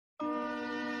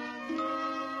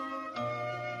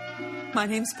My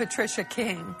name's Patricia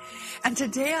King, and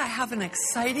today I have an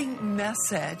exciting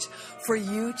message for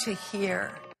you to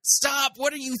hear. Stop!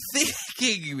 What are you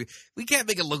thinking? We can't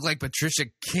make it look like Patricia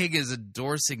King is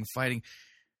endorsing fighting.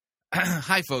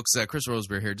 Hi, folks. Chris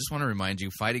Roseberry here. Just want to remind you,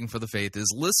 Fighting for the Faith is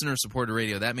listener-supported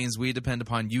radio. That means we depend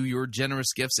upon you, your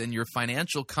generous gifts, and your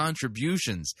financial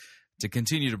contributions to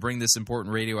continue to bring this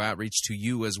important radio outreach to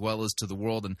you as well as to the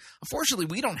world. And unfortunately,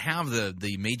 we don't have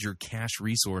the major cash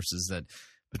resources that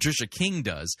Patricia King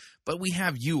does, but we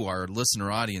have you, our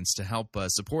listener audience, to help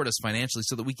support us financially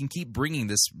so that we can keep bringing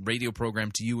this radio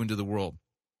program to you into the world.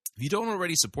 If you don't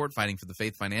already support Fighting for the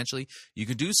Faith financially, you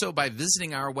can do so by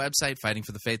visiting our website,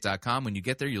 fightingforthefaith.com. When you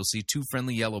get there, you'll see two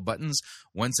friendly yellow buttons.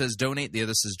 One says donate, the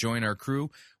other says join our crew.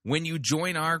 When you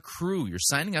join our crew, you're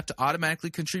signing up to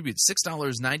automatically contribute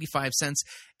 $6.95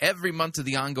 every month to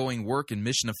the ongoing work and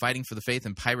mission of Fighting for the Faith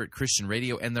and Pirate Christian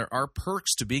Radio, and there are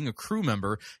perks to being a crew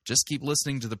member. Just keep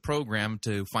listening to the program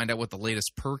to find out what the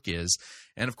latest perk is.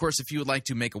 And, of course, if you would like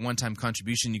to make a one-time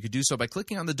contribution, you could do so by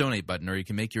clicking on the donate button, or you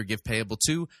can make your gift payable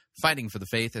to Fighting for the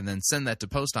Faith and then send that to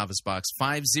Post Office Box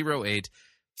 508,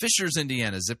 Fishers,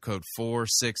 Indiana, zip code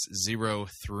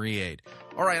 46038.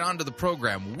 All right, on to the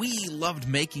program. We loved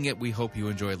making it. We hope you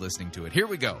enjoyed listening to it. Here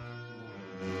we go.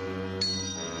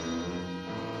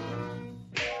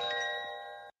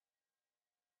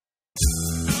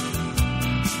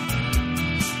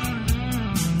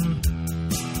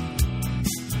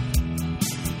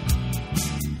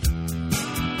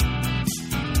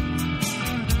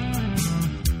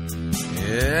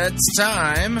 It's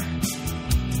time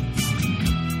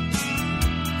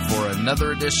for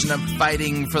another edition of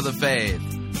Fighting for the Faith,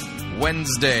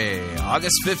 Wednesday,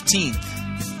 August 15th,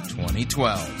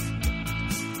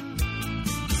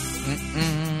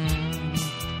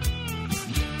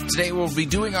 2012. Today we'll be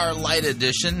doing our light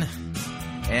edition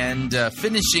and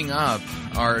finishing up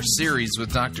our series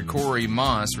with Dr. Korey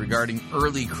Maas regarding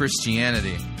early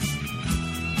Christianity.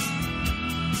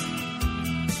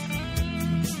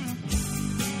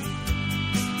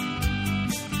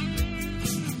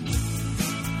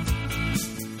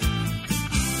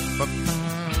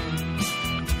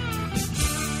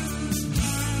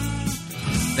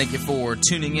 Thank you for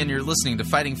tuning in. You're listening to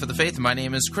Fighting for the Faith. My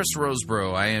name is Chris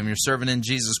Roseborough. I am your servant in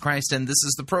Jesus Christ, and this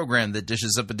is the program that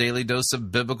dishes up a daily dose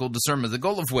of biblical discernment, the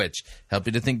goal of which, help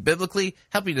you to think biblically,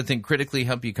 help you to think critically,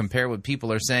 help you compare what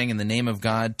people are saying in the name of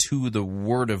God to the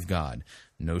Word of God.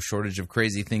 No shortage of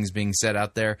crazy things being said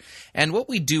out there. And what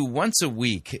we do once a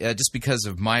week, just because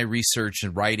of my research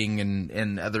and writing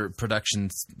and other production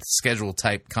schedule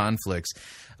type conflicts,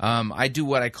 I do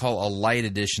what I call a light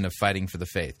edition of Fighting for the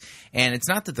Faith. And it's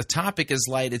not that the topic is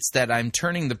light, it's that I'm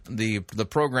turning the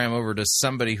program over to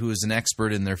somebody who is an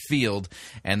expert in their field,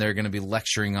 and they're going to be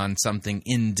lecturing on something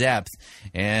in depth,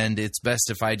 and it's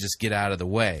best if I just get out of the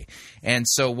way. And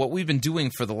so what we've been doing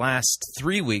for the last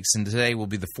 3 weeks, and today will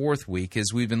be the fourth week,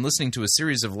 is we've been listening to a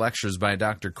series of lectures by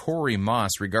Dr. Korey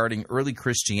Maas regarding early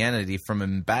Christianity from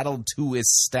Embattled to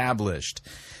Established.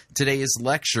 Today's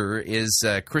lecture is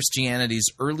Christianity's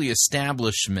Early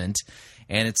Establishment,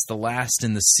 and it's the last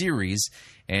in the series.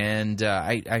 And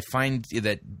I find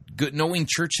that knowing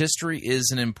church history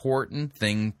is an important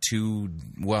thing to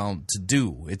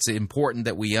do. It's important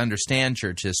that we understand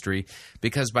church history,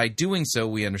 because by doing so,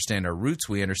 we understand our roots,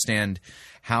 we understand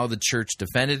how the church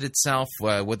defended itself,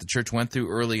 what the church went through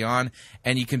early on,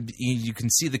 and you can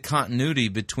see the continuity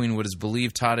between what is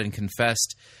believed, taught, and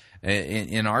confessed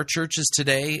in our churches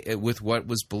today with what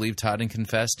was believed, taught, and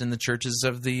confessed in the churches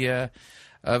of the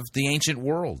ancient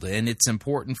world. And it's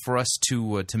important for us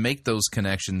to make those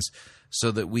connections so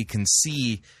that we can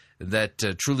see that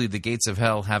truly the gates of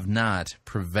hell have not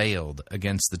prevailed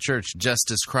against the church, just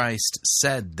as Christ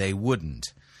said they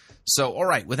wouldn't. So, all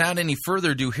right, without any further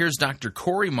ado, here's Dr.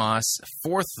 Korey Maas,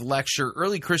 fourth lecture,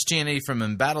 Early Christianity from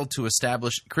Embattled to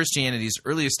Christianity's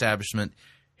Early Establishment.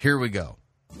 Here we go.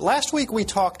 Last week we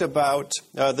talked about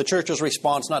the church's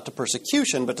response not to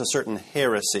persecution but to certain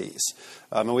heresies.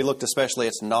 And we looked especially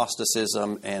at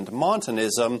Gnosticism and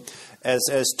Montanism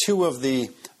as two of the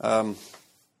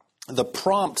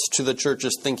prompts to the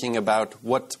church's thinking about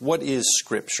what is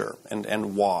Scripture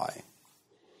and why.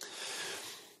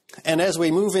 And as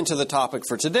we move into the topic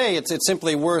for today, it's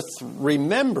simply worth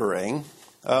remembering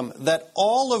that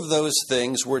all of those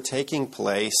things were taking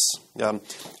place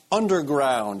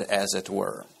underground, as it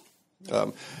were.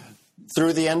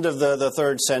 Through the end of the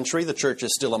 3rd century, the church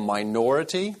is still a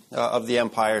minority of the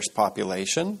empire's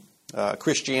population.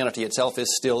 Christianity itself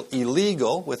is still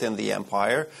illegal within the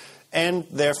empire, and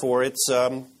therefore it's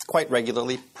quite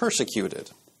regularly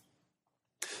persecuted.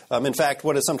 In fact,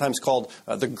 what is sometimes called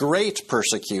the Great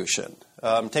Persecution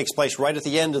takes place right at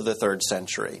the end of the 3rd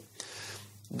century.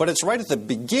 But it's right at the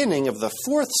beginning of the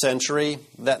 4th century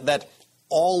that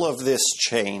all of this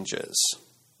changes.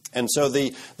 And so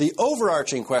the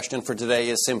overarching question for today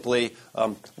is simply,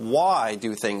 why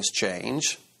do things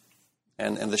change?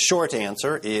 And the short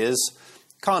answer is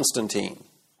Constantine.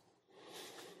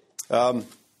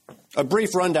 A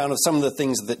brief rundown of some of the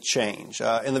things that change.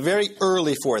 In the very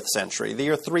early 4th century, the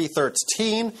year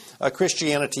 313,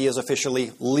 Christianity is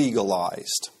officially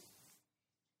legalized.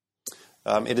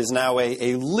 It is now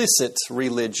a licit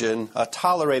religion, a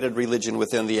tolerated religion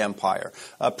within the empire.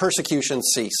 Persecution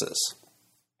ceases.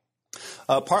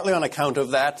 Partly on account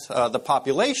of that, the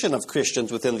population of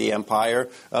Christians within the empire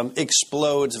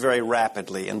explodes very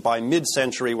rapidly. And by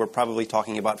mid-century, we're probably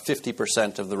talking about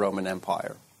 50% of the Roman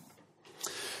Empire.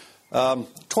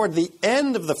 Toward the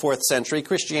end of the 4th century,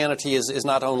 Christianity is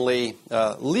not only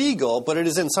legal, but it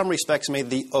is in some respects made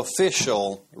the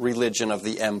official religion of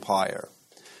the empire.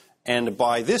 And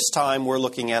by this time, we're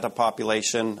looking at a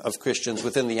population of Christians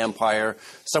within the empire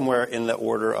somewhere in the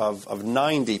order of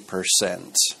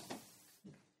 90%.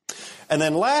 And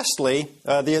then lastly,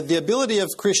 the ability of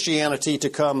Christianity to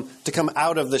come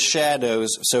out of the shadows,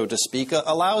 so to speak,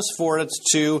 allows for it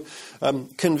to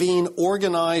convene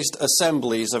organized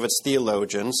assemblies of its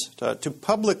theologians to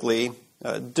publicly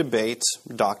debate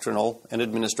doctrinal and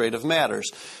administrative matters.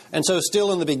 And so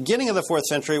still in the beginning of the 4th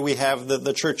century, we have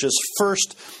the Church's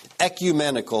first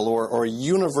ecumenical or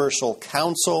universal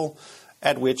council,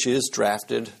 at which is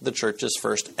drafted the Church's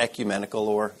first ecumenical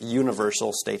or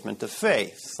universal statement of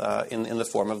faith in the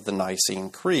form of the Nicene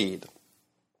Creed.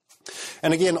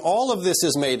 And again, all of this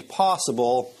is made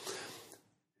possible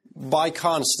by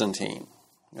Constantine,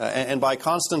 and by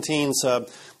Constantine's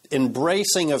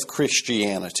embracing of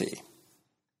Christianity.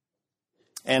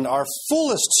 And our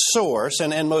fullest source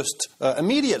and most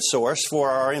immediate source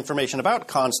for our information about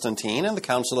Constantine and the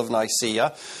Council of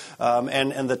Nicaea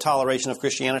and the toleration of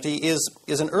Christianity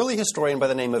is an early historian by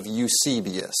the name of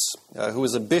Eusebius, who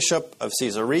was a bishop of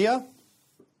Caesarea.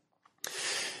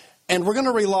 And we're going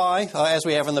to rely, as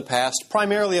we have in the past,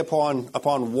 primarily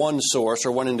upon one source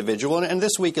or one individual, and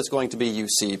this week it's going to be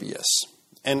Eusebius.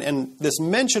 And this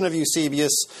mention of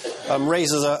Eusebius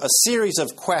raises a series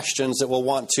of questions that we'll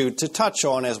want to touch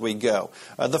on as we go.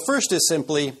 The first is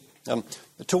simply,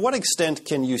 to what extent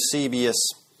can Eusebius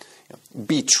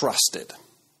be trusted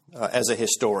as a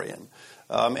historian?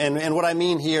 And what I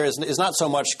mean here is not so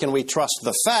much can we trust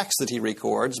the facts that he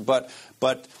records, but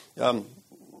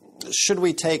should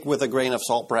we take with a grain of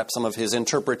salt perhaps some of his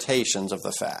interpretations of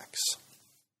the facts?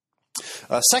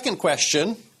 Second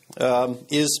question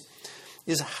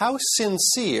is how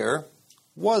sincere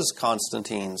was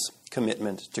Constantine's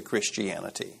commitment to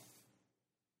Christianity?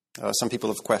 Some people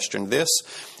have questioned this.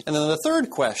 And then the third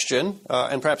question,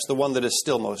 and perhaps the one that is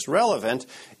still most relevant,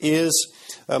 is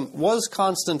was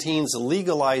Constantine's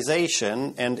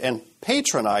legalization and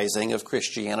patronizing of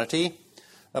Christianity,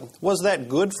 was that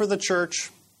good for the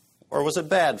church or was it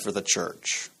bad for the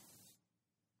church?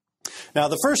 Now,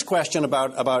 the first question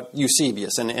about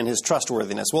Eusebius and his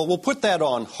trustworthiness, well, we'll put that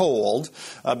on hold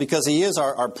because he is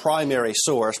our primary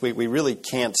source. We really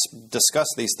can't discuss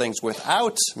these things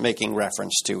without making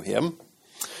reference to him.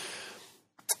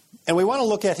 And we want to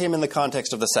look at him in the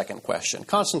context of the second question,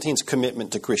 Constantine's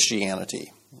commitment to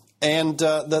Christianity. And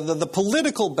the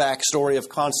political backstory of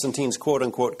Constantine's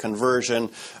quote-unquote conversion,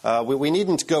 we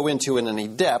needn't go into in any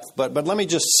depth, but let me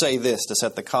just say this to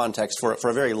set the context for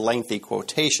a very lengthy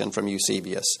quotation from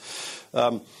Eusebius.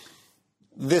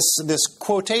 This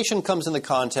quotation comes in the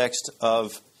context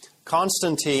of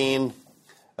Constantine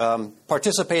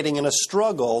participating in a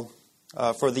struggle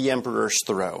for the emperor's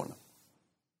throne.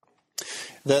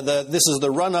 This is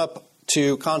the run-up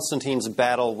to Constantine's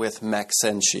battle with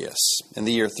Maxentius in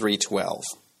the year 312,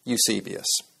 Eusebius.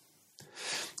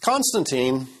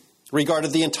 Constantine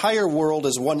regarded the entire world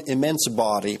as one immense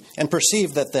body and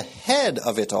perceived that the head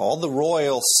of it all, the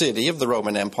royal city of the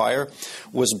Roman Empire,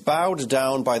 was bowed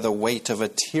down by the weight of a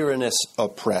tyrannous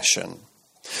oppression.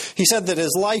 He said that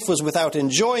his life was without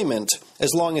enjoyment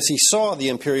as long as he saw the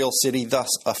imperial city thus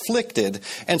afflicted,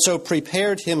 and so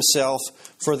prepared himself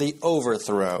for the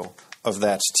overthrow of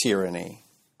that tyranny.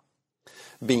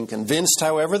 Being convinced,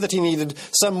 however, that he needed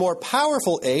some more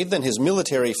powerful aid than his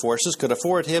military forces could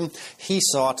afford him, he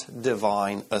sought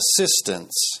divine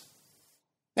assistance.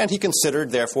 And he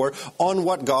considered, therefore, on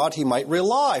what God he might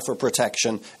rely for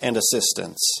protection and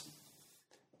assistance.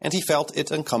 And he felt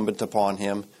it incumbent upon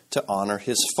him to honor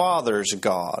his father's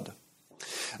God.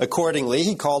 Accordingly,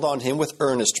 he called on him with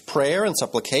earnest prayer and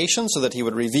supplication so that he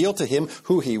would reveal to him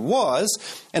who he was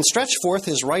and stretch forth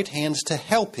his right hand to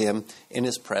help him in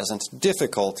his present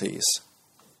difficulties.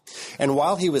 And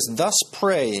while he was thus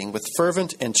praying with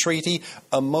fervent entreaty,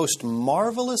 a most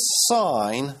marvelous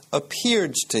sign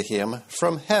appeared to him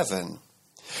from heaven,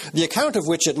 the account of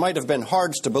which it might have been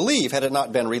hard to believe had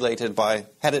it been related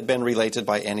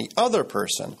by any other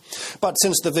person. But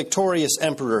since the victorious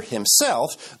emperor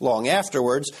himself, long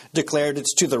afterwards, declared it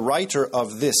to the writer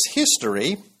of this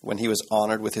history, when he was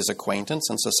honored with his acquaintance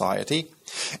and society,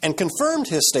 and confirmed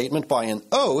his statement by an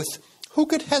oath, who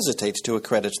could hesitate to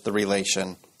accredit the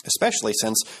relation, especially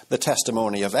since the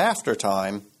testimony of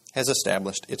aftertime has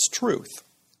established its truth?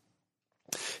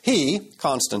 He,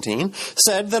 Constantine,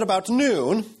 said that about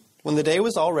noon, when the day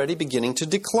was already beginning to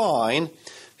decline,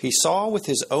 he saw with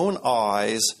his own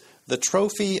eyes the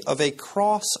trophy of a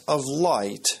cross of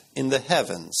light in the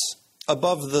heavens,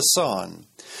 above the sun,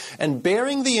 and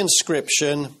bearing the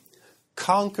inscription,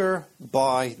 "Conquer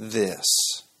by this."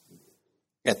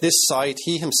 At this sight,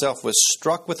 he himself was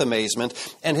struck with amazement,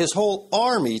 and his whole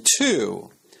army,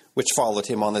 too, which followed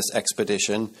him on this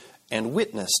expedition and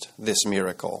witnessed this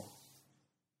miracle.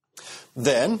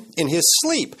 Then, in his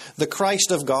sleep, the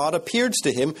Christ of God appeared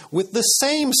to him with the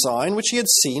same sign which he had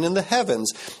seen in the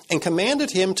heavens, and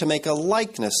commanded him to make a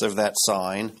likeness of that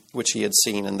sign which he had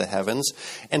seen in the heavens,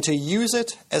 and to use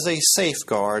it as a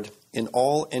safeguard in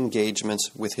all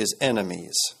engagements with his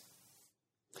enemies.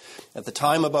 At the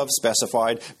time above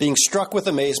specified, being struck with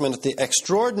amazement at the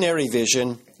extraordinary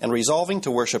vision, and resolving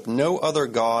to worship no other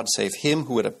God save him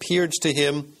who had appeared to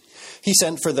him, he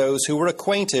sent for those who were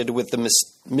acquainted with the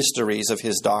mysteries of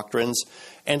his doctrines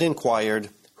and inquired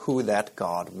who that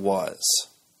God was.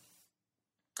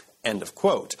 End of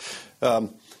quote.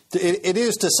 It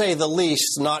is, to say the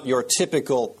least, not your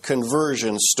typical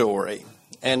conversion story.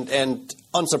 And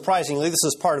unsurprisingly, this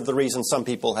is part of the reason some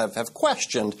people have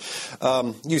questioned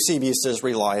Eusebius's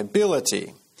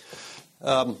reliability.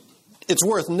 It's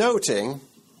worth noting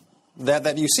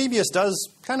that Eusebius does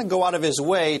kind of go out of his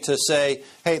way to say,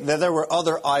 hey, there were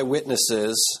other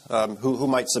eyewitnesses who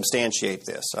might substantiate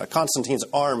this. Constantine's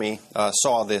army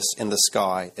saw this in the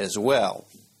sky as well.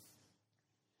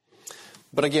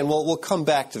 But again, we'll come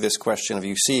back to this question of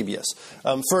Eusebius.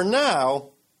 For now,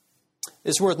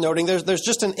 it's worth noting there's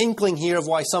just an inkling here of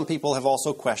why some people have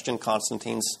also questioned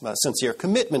Constantine's sincere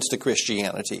commitment to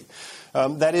Christianity.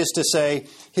 That is to say,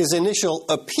 his initial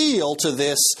appeal to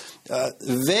this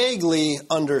vaguely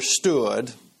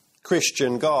understood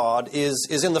Christian God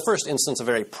is in the first instance a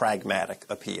very pragmatic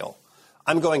appeal.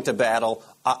 I'm going to battle.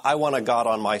 I want a God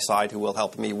on my side who will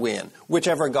help me win,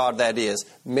 whichever God that is.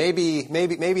 Maybe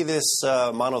this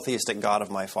monotheistic God of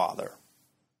my father.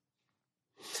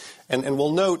 And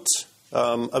we'll note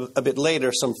a bit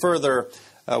later some further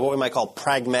what we might call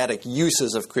pragmatic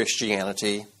uses of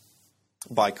Christianity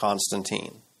by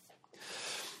Constantine.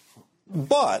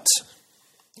 But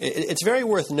it's very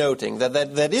worth noting that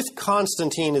if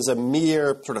Constantine is a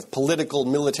mere sort of political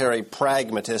military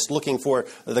pragmatist looking for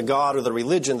the God or the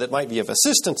religion that might be of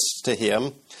assistance to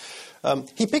him,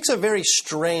 he picks a very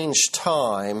strange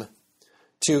time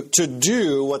to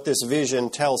do what this vision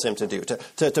tells him to do,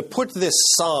 to put this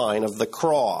sign of the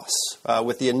cross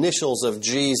with the initials of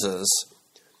Jesus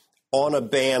on a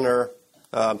banner,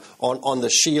 on the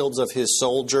shields of his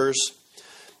soldiers.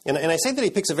 And I say that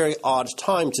he picks a very odd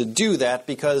time to do that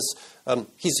because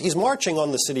he's marching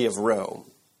on the city of Rome,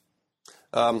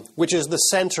 which is the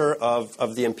center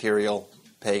of the imperial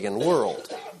pagan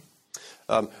world.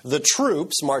 The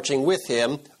troops marching with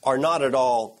him are not at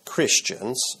all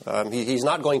Christians. He's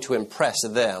not going to impress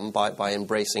them by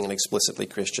embracing an explicitly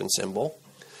Christian symbol.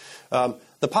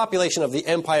 The population of the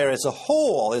empire as a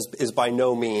whole is by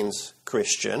no means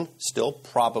Christian, still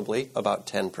probably about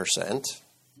 10%.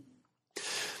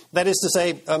 That is to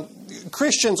say,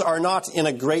 Christians are not in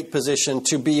a great position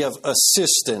to be of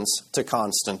assistance to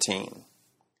Constantine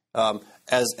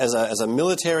as a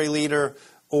military leader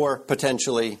or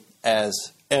potentially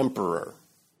as emperor.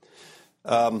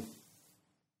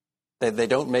 They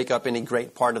don't make up any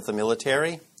great part of the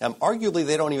military. Arguably,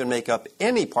 they don't even make up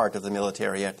any part of the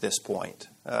military at this point.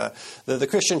 The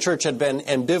Christian church had been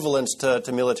ambivalent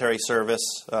to military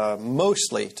service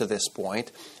mostly to this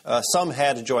point. Some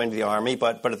had joined the army,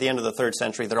 but at the end of the 3rd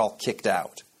century, they're all kicked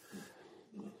out.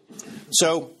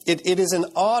 So it is an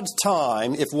odd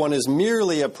time, if one is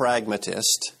merely a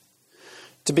pragmatist,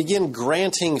 to begin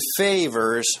granting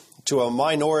favors to a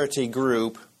minority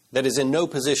group that is in no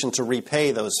position to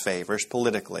repay those favors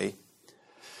politically,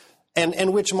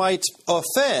 and which might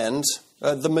offend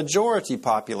the majority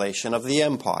population of the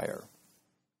empire.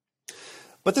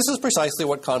 But this is precisely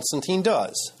what Constantine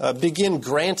does, begin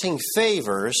granting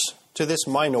favors to this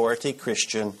minority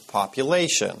Christian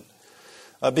population,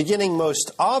 beginning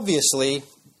most obviously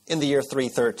in the year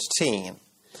 313,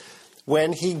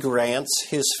 when he grants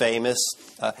his famous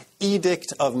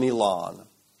Edict of Milan,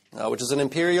 which is an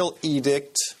imperial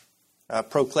edict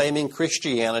proclaiming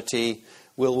Christianity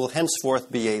will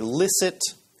henceforth be a licit,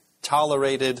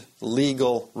 tolerated,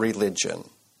 legal religion.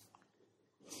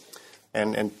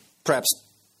 And perhaps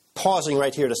pausing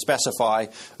right here to specify,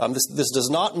 this does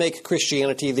not make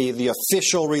Christianity the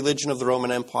official religion of the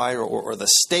Roman Empire or the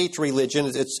state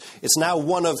religion. It's now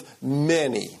one of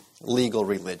many legal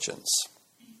religions.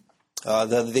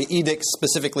 The edict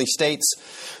specifically states,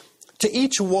 "To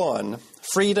each one,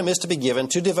 freedom is to be given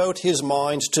to devote his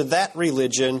mind to that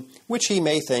religion which he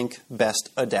may think best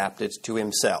adapted to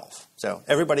himself." So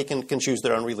everybody can choose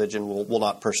their own religion, will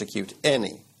not persecute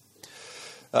any.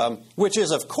 Which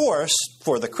is, of course,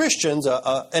 for the Christians,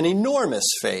 an enormous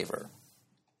favor.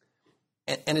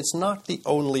 And it's not the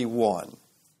only one.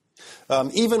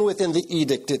 Even within the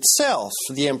edict itself,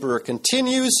 the emperor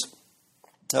continues,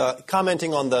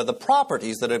 commenting on the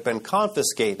properties that have been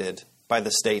confiscated by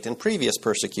the state in previous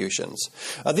persecutions.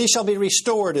 These shall be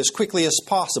restored as quickly as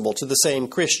possible to the same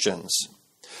Christians,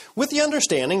 with the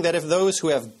understanding that if those who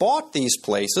have bought these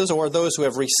places or those who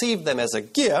have received them as a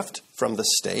gift from the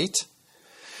state,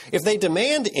 if they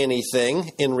demand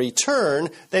anything in return,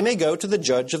 they may go to the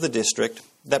judge of the district,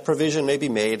 that provision may be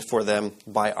made for them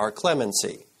by our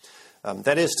clemency.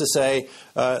 That is to say,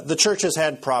 the church has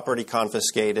had property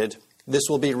confiscated. This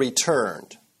will be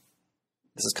returned.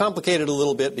 This is complicated a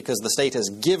little bit because the state has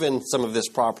given some of this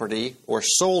property or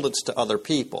sold it to other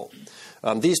people.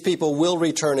 These people will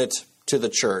return it to the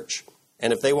church,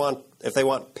 and if they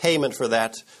want payment for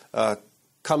that,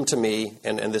 come to me,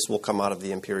 and this will come out of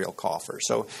the imperial coffers.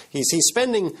 So he's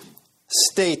spending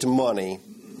state money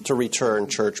to return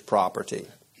church property.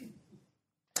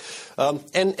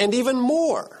 And even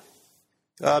more.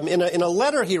 In a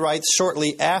letter he writes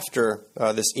shortly after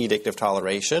this Edict of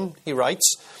Toleration, he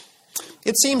writes,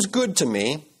 "It seems good to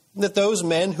me that those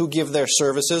men who give their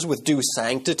services with due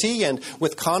sanctity and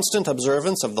with constant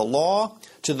observance of the law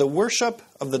to the worship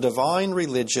of the divine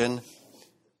religion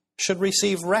should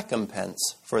receive recompense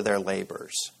for their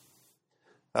labors."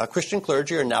 Christian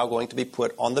clergy are now going to be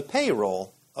put on the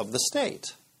payroll of the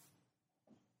state.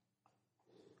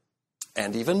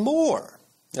 And even more.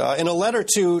 In a letter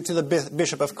to the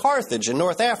Bishop of Carthage in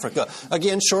North Africa,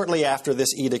 again shortly after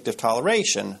this Edict of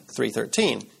Toleration,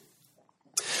 313.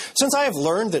 "Since I have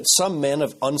learned that some men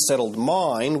of unsettled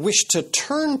mind wish to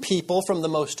turn people from the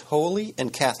most holy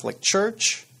and Catholic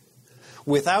Church,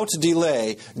 without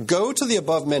delay, go to the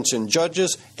above-mentioned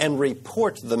judges and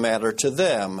report the matter to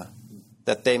them,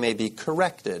 that they may be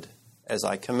corrected as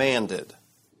I commanded."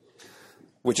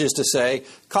 Which is to say,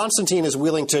 Constantine is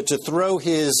willing to throw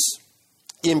his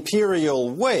imperial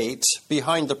weight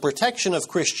behind the protection of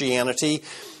Christianity,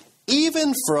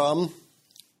 even from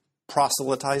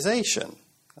proselytization.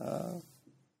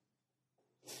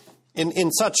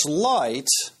 In such light,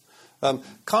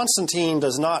 Constantine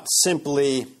does not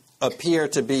simply appear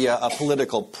to be a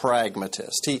political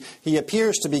pragmatist. He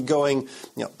appears to be going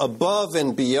above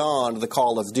and beyond the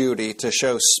call of duty to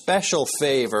show special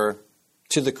favor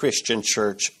to the Christian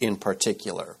church in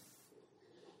particular.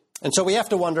 And so we have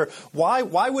to wonder, why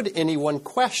would anyone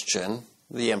question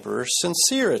the emperor's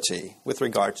sincerity with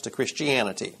regards to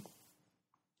Christianity?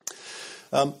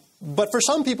 But for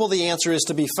some people, the answer is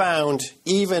to be found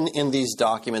even in these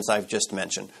documents I've just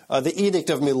mentioned. The Edict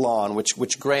of Milan,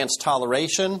 which grants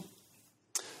toleration.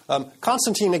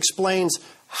 Constantine explains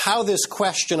how this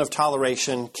question of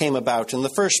toleration came about in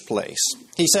the first place.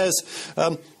 He says,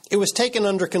 it was taken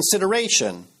under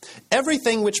consideration,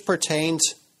 everything which pertained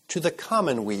to the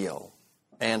commonweal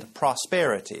and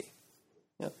prosperity.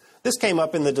 This came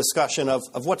up in the discussion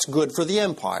of what's good for the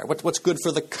empire, what's good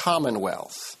for the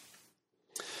commonwealth.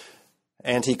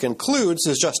 And he concludes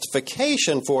his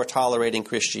justification for tolerating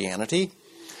Christianity,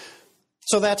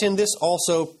 so that in this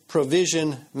also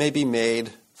provision may be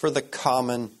made for the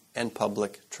common and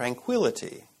public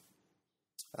tranquility.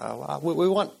 We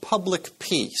want public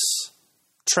peace,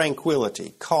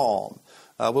 tranquility, calm.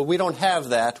 But we don't have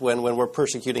that when we're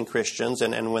persecuting Christians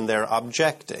and when they're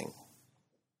objecting.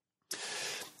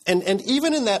 And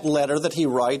even in that letter that he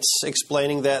writes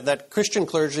explaining that Christian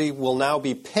clergy will now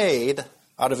be paid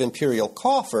out of imperial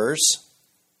coffers,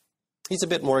 he's a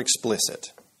bit more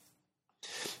explicit.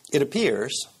 It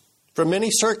appears, from many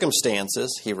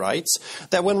circumstances, he writes,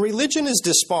 that when religion is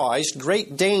despised,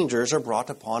 great dangers are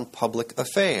brought upon public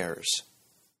affairs.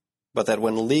 but that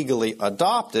when legally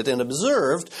adopted and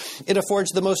observed, it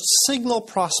affords the most signal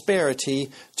prosperity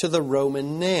to the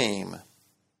Roman name.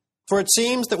 For it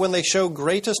seems that when they show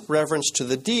greatest reverence to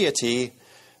the deity,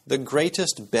 the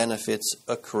greatest benefits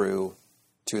accrue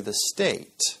to the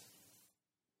state.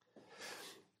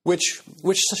 Which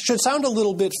should sound a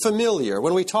little bit familiar.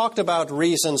 When we talked about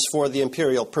reasons for the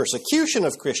imperial persecution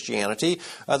of Christianity,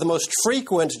 the most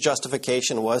frequent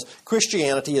justification was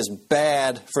Christianity is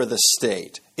bad for the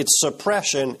state. Its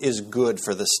suppression is good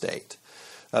for the state.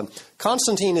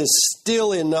 Constantine is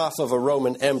still enough of a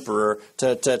Roman emperor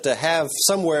to have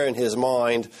somewhere in his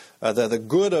mind that the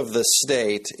good of the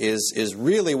state is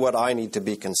really what I need to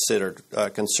be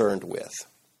concerned with.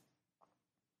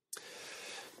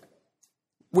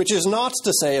 Which is not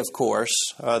to say, of course,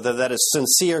 that a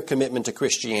sincere commitment to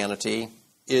Christianity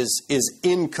is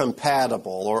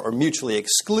incompatible or mutually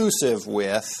exclusive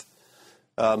with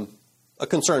a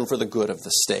concern for the good of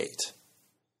the state.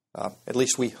 At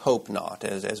least we hope not,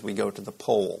 as we go to the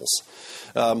polls.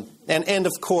 And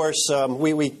of course,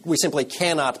 we simply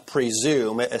cannot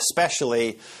presume,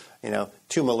 especially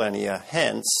 2 millennia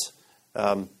hence,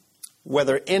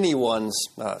 whether anyone's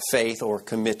faith or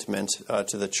commitment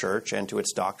to the church and to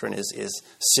its doctrine is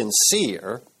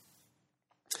sincere.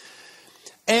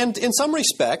 And in some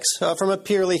respects, from a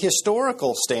purely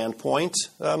historical standpoint,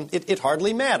 it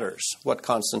hardly matters what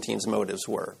Constantine's motives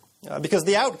were, because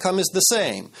the outcome is the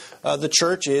same. The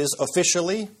church is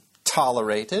officially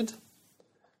tolerated,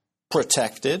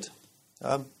 protected,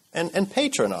 and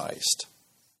patronized.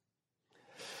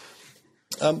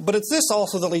 But it's this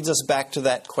also that leads us back to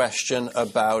that question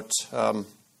about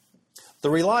the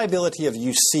reliability of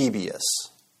Eusebius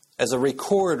as a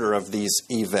recorder of these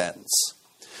events.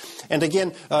 And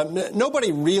again,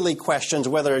 nobody really questions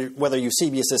whether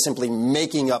Eusebius is simply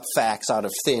making up facts out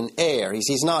of thin air.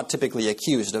 He's not typically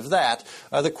accused of that.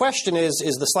 The question is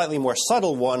the slightly more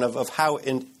subtle one of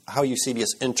how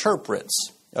Eusebius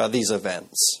interprets these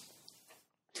events.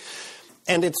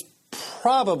 And it's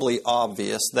probably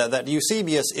obvious that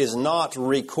Eusebius is not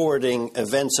recording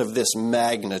events of this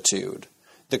magnitude.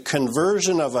 The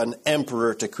conversion of an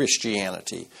emperor to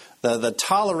Christianity, the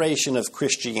toleration of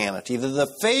Christianity, the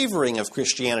favoring of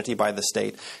Christianity by the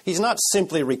state. He's not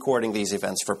simply recording these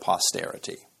events for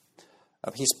posterity.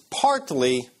 He's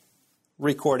partly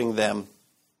recording them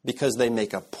because they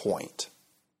make a point.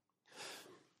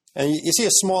 And you see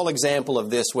a small example of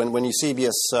this when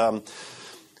Eusebius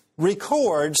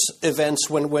records events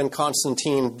when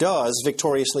Constantine does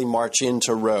victoriously march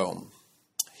into Rome.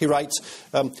 He writes,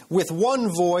 with one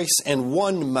voice and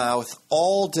one mouth,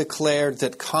 all declared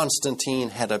that Constantine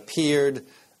had appeared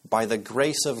by the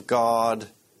grace of God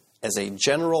as a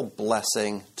general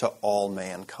blessing to all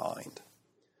mankind.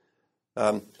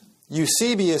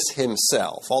 Eusebius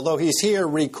himself, although he's here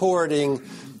recording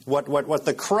what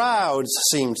the crowds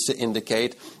seems to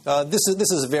indicate, this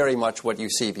is very much what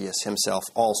Eusebius himself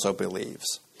also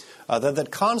believes.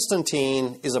 That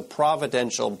Constantine is a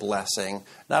providential blessing,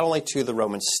 not only to the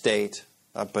Roman state,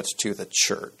 but to the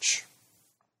church.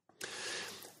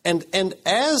 And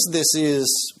as this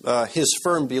is his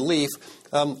firm belief,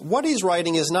 what he's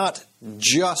writing is not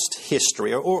just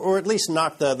history, or at least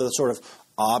not the sort of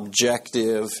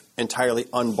objective, entirely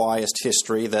unbiased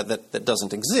history that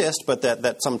doesn't exist, but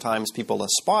that sometimes people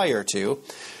aspire to.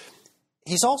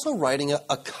 He's also writing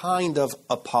a kind of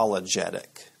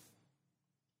apologetic.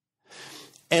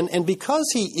 And because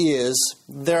he is,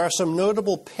 there are some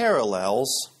notable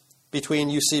parallels between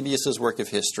Eusebius' work of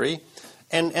history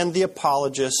and the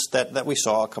apologists that we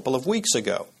saw a couple of weeks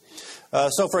ago.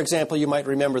 So, for example, you might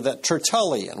remember that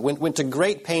Tertullian went to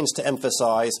great pains to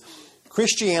emphasize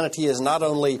Christianity is not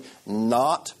only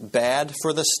not bad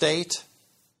for the state,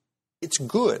 it's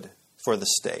good for the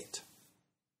state.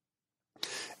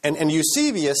 And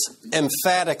Eusebius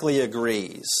emphatically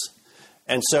agrees.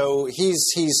 And so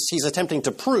he's attempting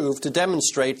to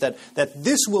demonstrate that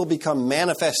this will become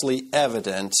manifestly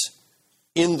evident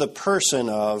in the person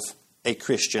of a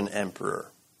Christian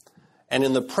emperor and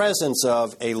in the presence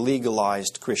of a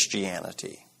legalized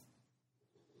Christianity.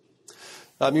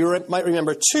 You might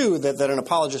remember, too, that an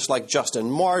apologist like Justin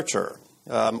Martyr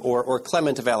or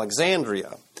Clement of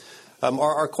Alexandria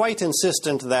are quite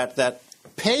insistent that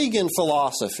pagan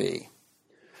philosophy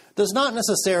does not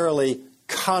necessarily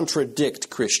contradict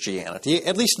Christianity,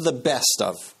 at least the best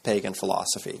of pagan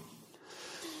philosophy.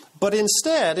 But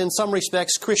instead, in some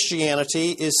respects,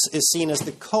 Christianity is seen as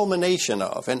the culmination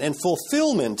of and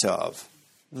fulfillment of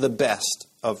the best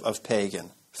of pagan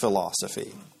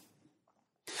philosophy.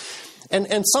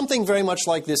 And something very much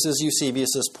like this is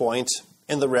Eusebius' point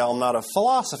in the realm not of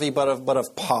philosophy, but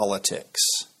of politics.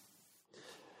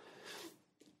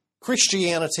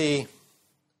 Christianity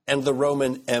and the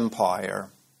Roman Empire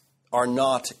are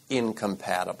not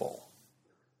incompatible.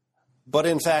 But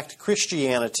in fact,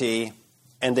 Christianity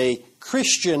and a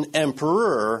Christian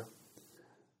emperor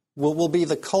will be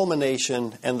the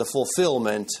culmination and the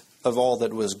fulfillment of all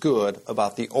that was good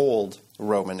about the old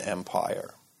Roman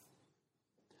Empire.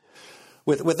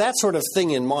 With that sort of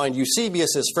thing in mind,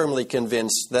 Eusebius is firmly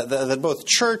convinced that both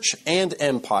church and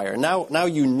empire, now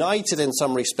united in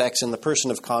some respects in the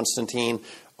person of Constantine,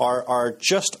 are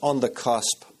just on the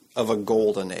cusp of a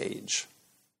golden age.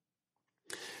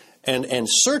 And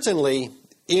certainly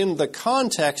in the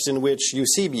context in which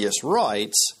Eusebius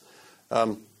writes,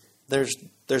 there's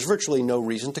virtually no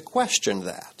reason to question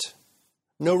that.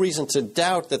 No reason to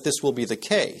doubt that this will be the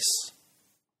case.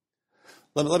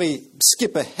 Let me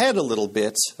skip ahead a little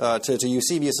bit to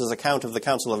Eusebius' account of the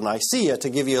Council of Nicaea to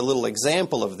give you a little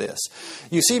example of this.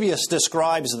 Eusebius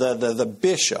describes the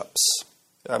bishops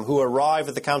who arrive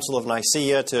at the Council of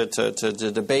Nicaea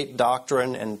to debate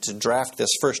doctrine and to draft this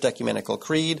first ecumenical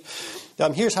creed.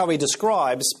 Here's how he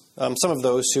describes some of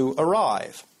those who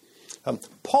arrive.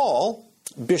 Paul,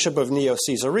 bishop of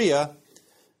Neo-Caesarea,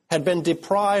 had been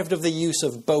deprived of the use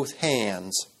of both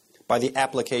hands by the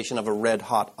application of a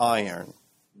red-hot iron.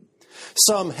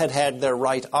 Some had had their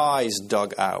right eyes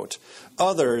dug out.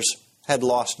 Others had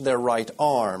lost their right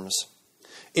arms.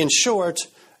 In short,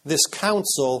 this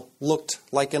council looked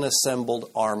like an assembled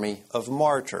army of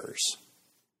martyrs.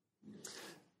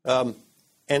 And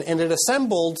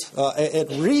it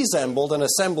resembled an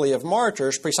assembly of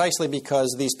martyrs precisely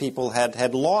because these people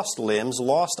had lost limbs,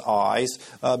 lost eyes,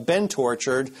 been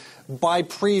tortured by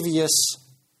previous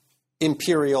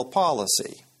imperial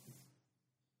policy.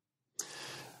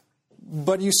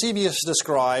 But Eusebius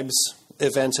describes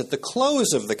events at the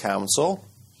close of the council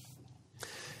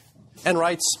and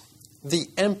writes, the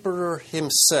emperor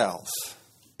himself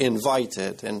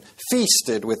invited and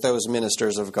feasted with those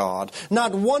ministers of God.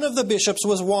 Not one of the bishops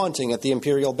was wanting at the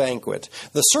imperial banquet,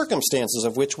 the circumstances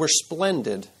of which were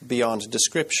splendid beyond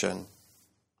description.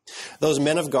 Those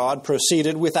men of God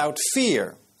proceeded without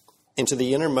fear into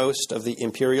the innermost of the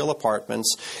imperial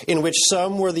apartments, in which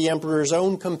some were the emperor's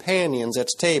own companions at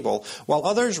table, while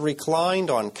others reclined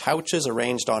on couches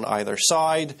arranged on either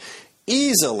side.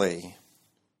 Easily,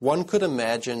 one could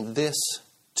imagine this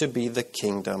to be the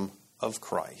kingdom of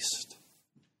Christ.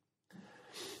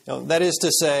 Now, that is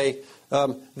to say,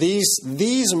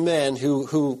 these men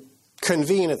who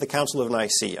convene at the Council of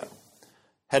Nicaea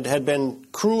had been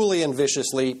cruelly and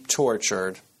viciously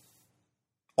tortured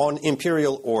on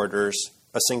imperial orders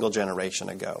a single generation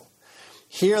ago.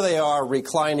 Here they are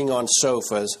reclining on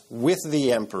sofas with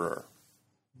the emperor.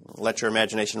 Let your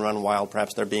imagination run wild.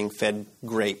 Perhaps they're being fed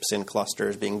grapes in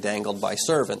clusters, being dangled by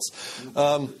servants.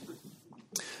 But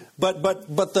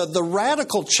the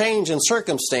radical change in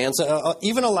circumstance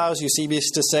even allows Eusebius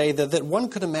to say that one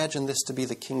could imagine this to be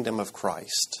the kingdom of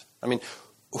Christ. I mean,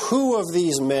 who of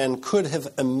these men could have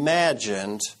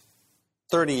imagined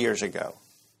 30 years ago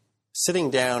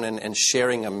sitting down and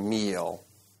sharing a meal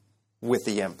with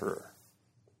the emperor?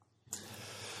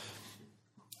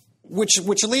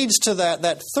 Which leads to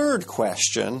that third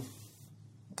question.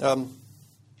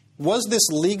 Was this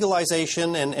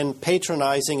legalization and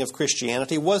patronizing of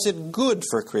Christianity, was it good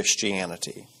for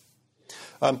Christianity?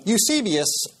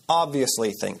 Eusebius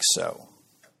obviously thinks so.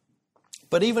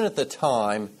 But even at the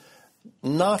time,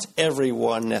 not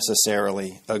everyone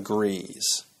necessarily agrees.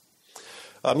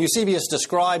 Eusebius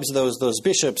describes those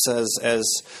bishops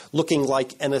as looking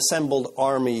like an assembled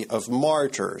army of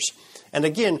martyrs. And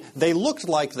again, they looked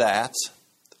like that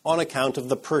on account of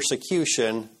the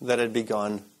persecution that had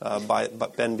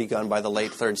been begun by the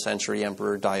late 3rd century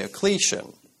Emperor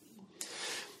Diocletian.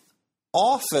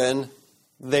 Often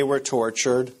they were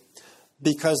tortured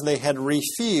because they had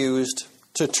refused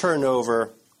to turn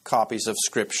over copies of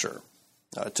Scripture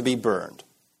to be burned.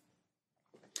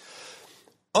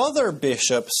 Other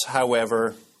bishops,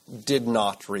 however, did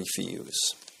not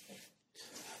refuse.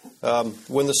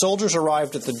 When the soldiers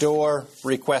arrived at the door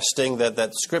requesting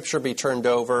that Scripture be turned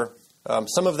over,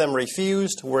 some of them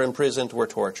refused, were imprisoned, were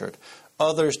tortured.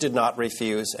 Others did not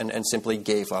refuse and simply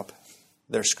gave up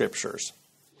their Scriptures.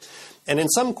 And in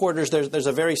some quarters, there's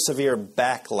a very severe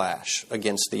backlash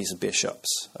against these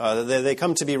bishops. They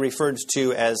come to be referred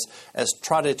to as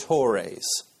traditores,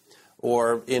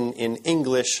 or in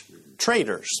English,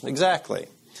 traitors. Exactly.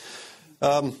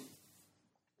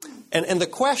 And the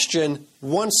question,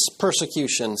 once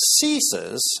persecution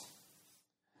ceases,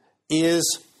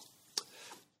 is,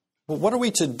 well, what are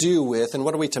we to do with and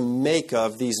what are we to make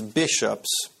of these bishops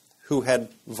who had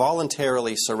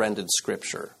voluntarily surrendered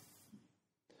Scripture?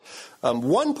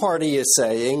 One party is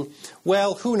saying,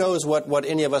 well, who knows what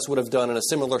any of us would have done in a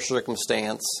similar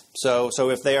circumstance. So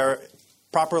if they are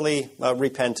properly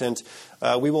repentant,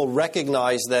 we will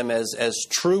recognize them as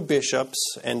true bishops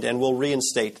and will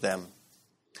reinstate them.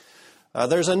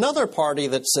 There's another party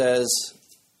that says,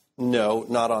 no,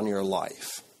 not on your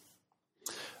life.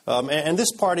 And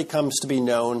this party comes to be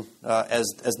known as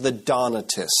the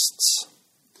Donatists,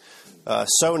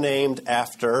 so named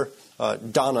after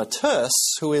Donatus,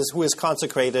 who is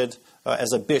consecrated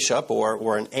as a bishop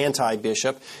or an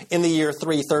anti-bishop in the year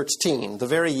 313, the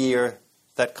very year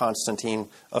that Constantine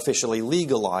officially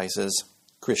legalizes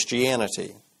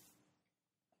Christianity.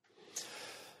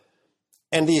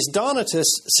 And these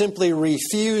Donatists simply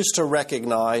refuse to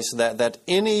recognize that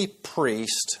any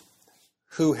priest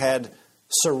who had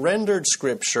surrendered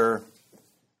Scripture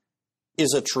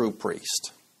is a true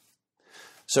priest.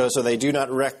 So they do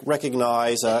not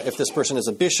recognize if this person is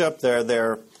a bishop,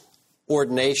 their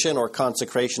ordination or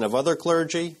consecration of other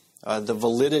clergy, the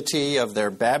validity of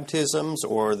their baptisms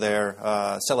or their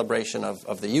celebration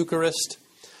of the Eucharist.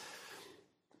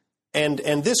 And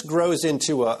this grows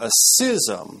into a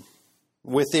schism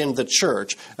within the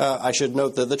church. I should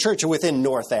note that the church within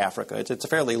North Africa, it's a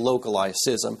fairly localized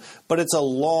schism, but it's a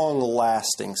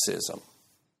long-lasting schism.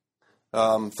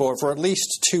 For at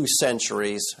least 2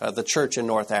 centuries, the church in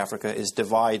North Africa is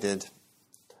divided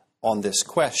on this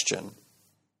question.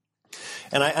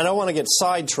 And I don't want to get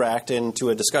sidetracked into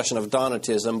a discussion of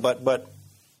Donatism, but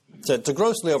to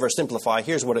grossly oversimplify,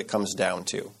 here's what it comes down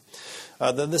to.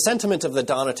 The sentiment of the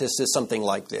Donatists is something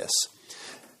like this.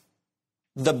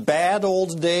 The bad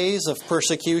old days of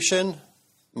persecution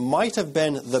might have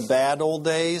been the bad old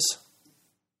days,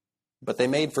 but they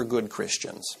made for good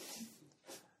Christians.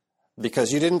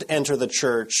 Because you didn't enter the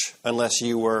church unless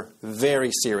you were very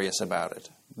serious about it.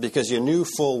 Because you knew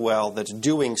full well that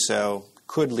doing so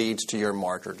could lead to your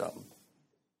martyrdom.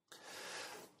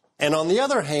 And on the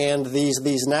other hand,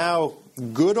 these now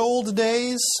good old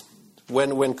days,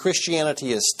 when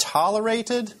Christianity is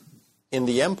tolerated in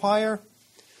the empire,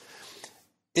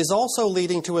 is also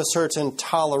leading to a certain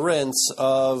tolerance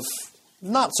of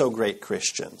not so great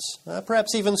Christians,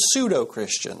 perhaps even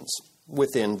pseudo-Christians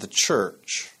within the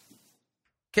church.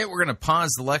 Okay, we're going to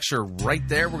pause the lecture right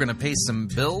there. We're going to pay some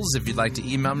bills. If you'd like to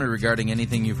email me regarding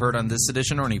anything you've heard on this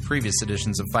edition or any previous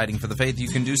editions of Fighting for the Faith, you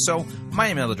can do so.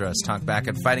 My email address,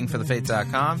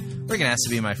 talkback@fightingforthefaith.com. Or you can ask to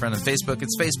be my friend on Facebook.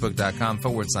 It's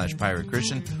facebook.com/Pirate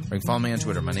Christian. Or you can follow me on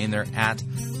Twitter. My name there,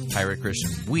 @Pirate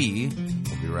Christian. We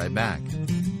will be right back.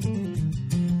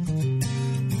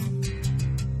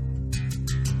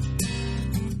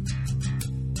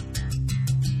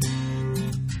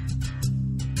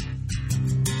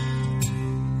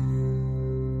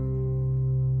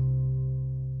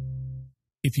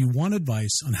 If you want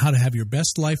advice on how to have your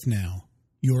best life now,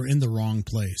 you're in the wrong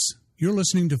place. You're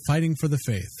listening to Fighting for the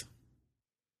Faith.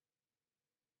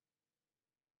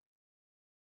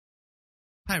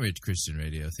 Pirate Christian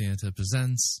Radio Theater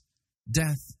presents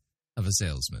Death of a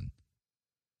Salesman.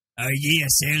 Are ye a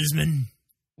salesman?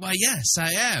 Why, yes,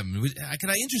 I am. Can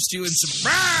I interest you in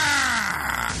some...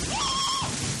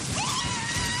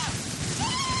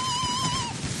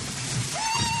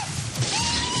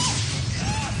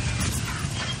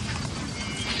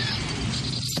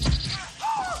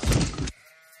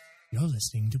 You're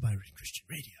listening to Pirate Christian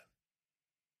Radio.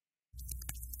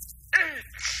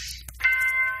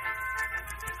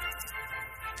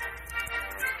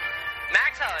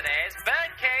 Max Holliday's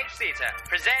Birdcage Theater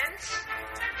presents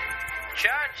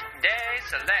Church Day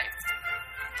Select.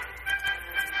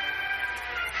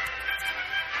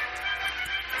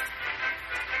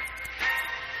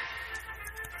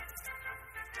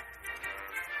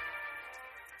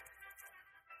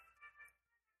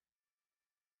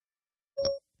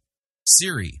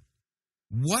 Siri,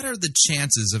 what are the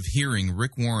chances of hearing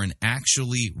Rick Warren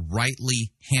actually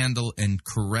rightly handle and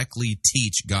correctly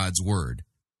teach God's Word?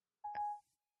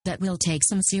 That will take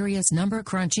some serious number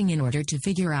crunching in order to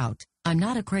figure out. I'm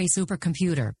not a cray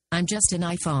supercomputer. I'm just an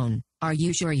iPhone. Are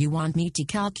you sure you want me to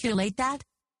calculate that?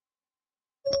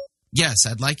 Yes,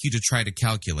 I'd like you to try to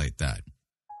calculate that.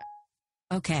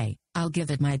 Okay, I'll give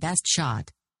it my best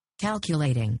shot.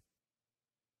 Calculating.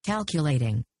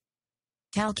 Calculating.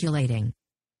 Calculating.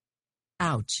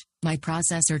 Ouch, my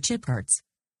processor chip hurts.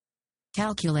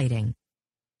 Calculating.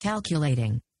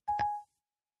 Calculating.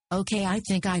 Okay, I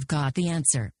think I've got the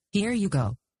answer. Here you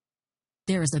go.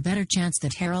 There is a better chance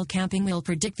that Harold Camping will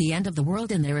predict the end of the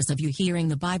world than there is of you hearing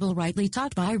the Bible rightly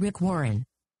taught by Rick Warren.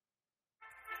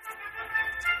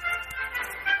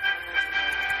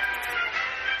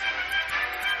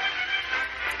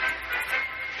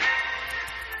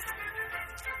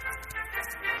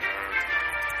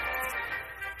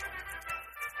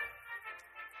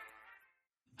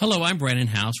 Hello, I'm Brandon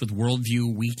House with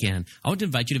Worldview Weekend. I want to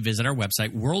invite you to visit our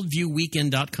website,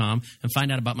 worldviewweekend.com, and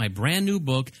find out about my brand new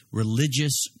book,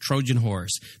 Religious Trojan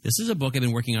Horse. This is a book I've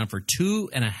been working on for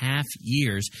 2.5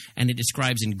 years, and it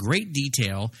describes in great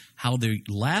detail how the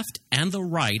left and the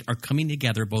right are coming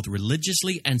together both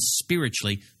religiously and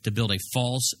spiritually to build a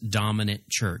false dominant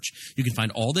church. You can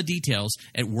find all the details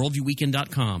at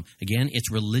worldviewweekend.com. Again,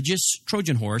 it's Religious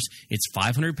Trojan Horse. It's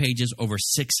 500 pages, over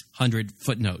 600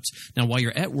 footnotes. Now, while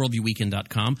you're at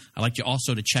worldviewweekend.com, I'd like you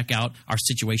also to check out our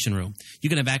Situation Room. You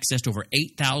can have access to over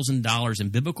 $8,000 in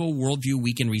biblical Worldview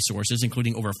Weekend resources,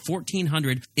 including over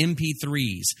 1,400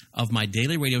 MP3s of my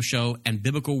daily radio show and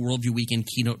biblical Worldview Weekend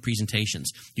keynote presentations.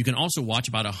 You can also watch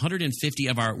about 150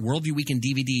 of our Worldview Weekend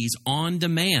DVDs on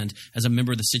demand as a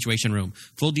member of the Situation Room.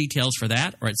 Full details for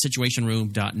that are at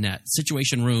situationroom.net.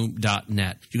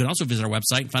 Situationroom.net. You can also visit our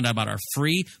website and find out about our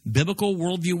free biblical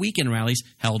Worldview Weekend rallies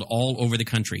held all over the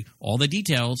country. All the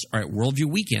details are at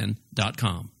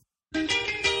worldviewweekend.com. If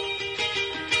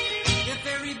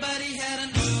everybody had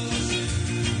an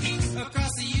ocean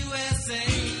across the USA,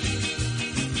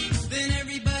 then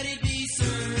everybody'd be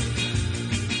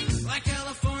served like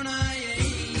California.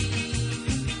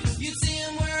 You'd see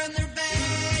them wearing their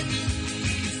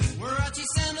baggies, Warachi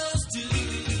sandals too,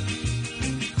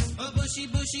 a bushy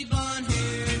blonde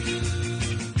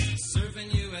hairdo,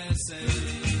 serving USA.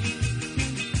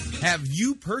 Have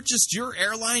you purchased your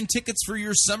airline tickets for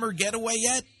your summer getaway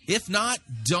yet? If not,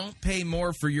 don't pay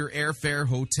more for your airfare,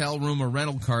 hotel room, or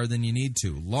rental car than you need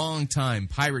to. Longtime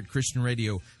Pirate Christian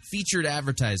Radio featured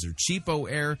advertiser Cheapo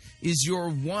Air is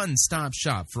your one-stop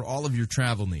shop for all of your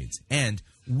travel needs. And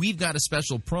we've got a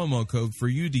special promo code for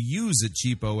you to use at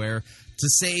Cheapo Air to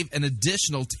save an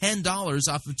additional $10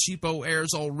 off of Cheapo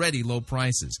Air's already low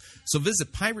prices. So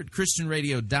visit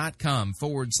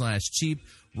piratechristianradio.com/cheap.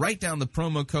 Write down the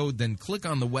promo code, then click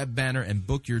on the web banner and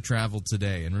book your travel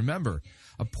today. And remember,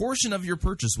 a portion of your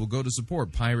purchase will go to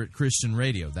support Pirate Christian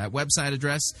Radio. That website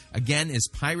address, again, is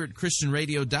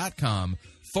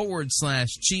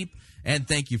piratechristianradio.com/cheap. And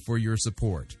thank you for your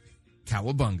support.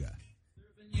 Cowabunga.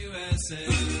 USA.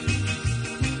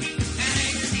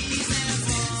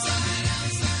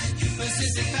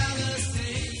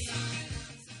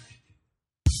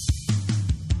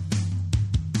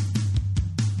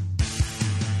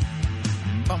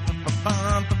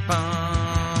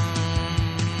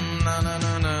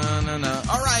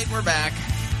 All right, we're back.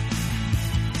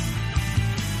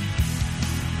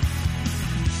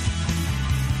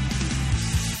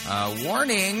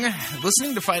 Warning,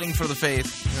 listening to Fighting for the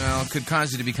Faith could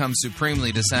cause you to become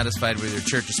supremely dissatisfied with your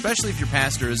church, especially if your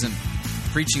pastor isn't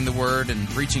preaching the word and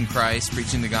preaching Christ,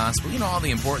 preaching the gospel, all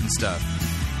the important stuff.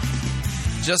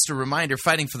 Just a reminder,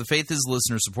 Fighting for the Faith is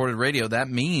listener-supported radio. That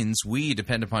means we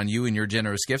depend upon you and your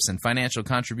generous gifts and financial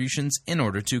contributions in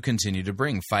order to continue to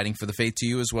bring Fighting for the Faith to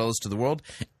you as well as to the world.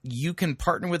 You can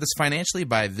partner with us financially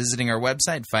by visiting our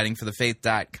website,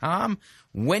 fightingforthefaith.com.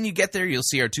 When you get there, you'll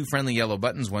see our two friendly yellow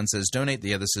buttons. One says Donate,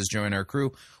 the other says Join Our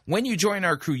Crew. When you join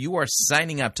our crew, you are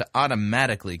signing up to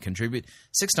automatically contribute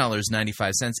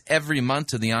 $6.95 every month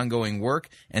to the ongoing work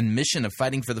and mission of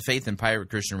Fighting for the Faith and Pirate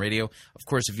Christian Radio. Of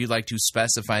course, if you'd like to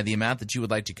specify the amount that you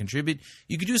would like to contribute,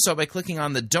 you can do so by clicking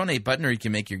on the Donate button, or you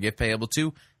can make your gift payable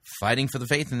to Fighting for the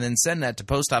Faith and then send that to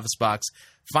Post Office Box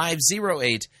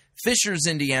 508, Fishers,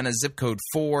 Indiana, zip code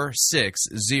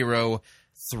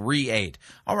 46038.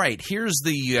 All right, here's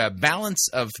the balance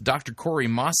of Dr. Korey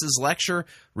Maas's lecture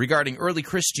regarding early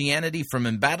Christianity, from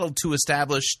Embattled to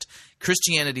Established,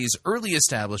 Christianity's Early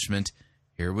Establishment.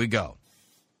 Here we go.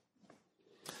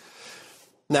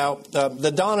 Now,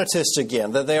 the Donatists,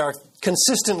 again, they are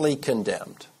consistently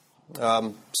condemned.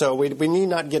 So we need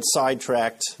not get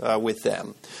sidetracked with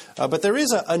them. But there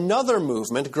is another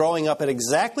movement growing up at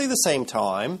exactly the same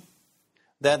time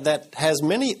that has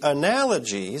many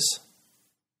analogies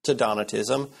to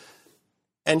Donatism,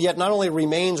 and yet not only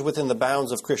remains within the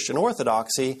bounds of Christian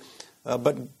orthodoxy,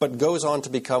 but goes on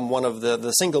to become one of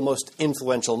the single most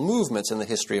influential movements in the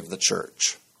history of the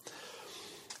church.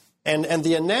 And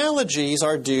the analogies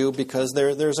are due because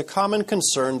there's a common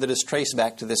concern that is traced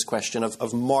back to this question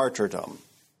of martyrdom.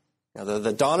 Now,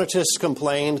 the Donatists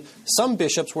complained some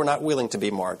bishops were not willing to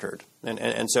be martyred,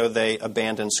 and so they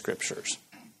abandoned scriptures.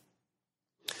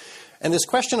 And this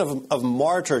question of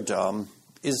martyrdom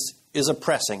is a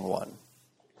pressing one.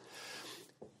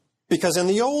 Because in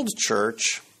the old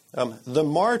church, the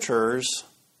martyrs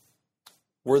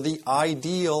were the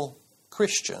ideal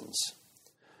Christians.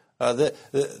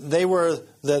 They were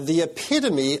the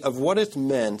epitome of what it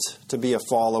meant to be a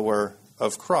follower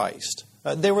of Christ.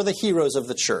 They were the heroes of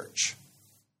the church.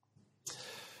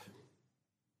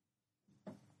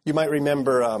 You might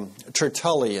remember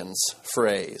Tertullian's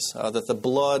phrase that the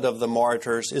blood of the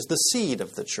martyrs is the seed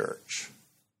of the church.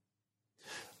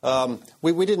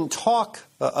 We didn't talk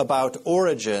about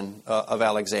Origen of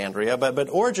Alexandria, but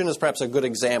Origen is perhaps a good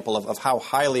example of how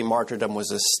highly martyrdom was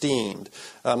esteemed.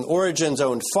 Origen's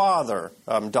own father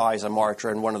dies a martyr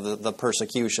in one of the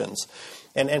persecutions.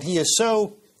 And he is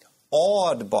so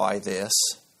awed by this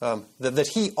that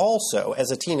he also,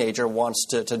 as a teenager, wants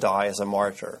to die as a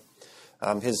martyr.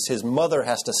 His mother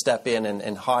has to step in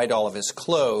and hide all of his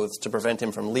clothes to prevent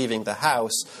him from leaving the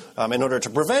house in order to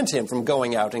prevent him from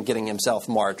going out and getting himself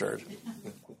martyred.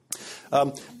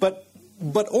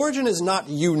 But Origen is not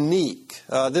unique.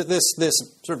 This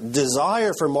sort of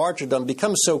desire for martyrdom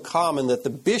becomes so common that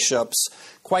the bishops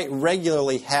quite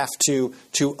regularly have to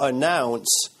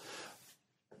announce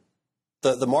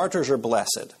the martyrs are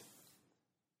blessed.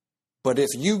 But if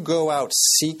you go out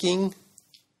seeking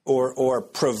or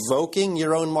provoking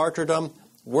your own martyrdom,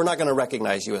 we're not going to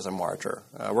recognize you as a martyr.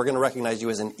 We're going to recognize you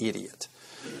as an idiot.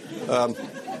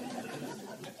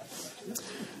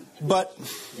 But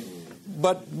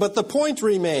the point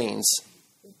remains,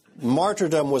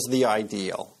 martyrdom was the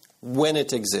ideal when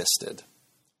it existed.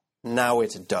 Now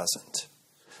it doesn't.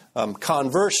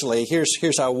 Conversely,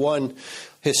 here's how one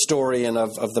historian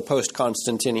of the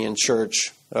post-Constantinian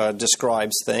church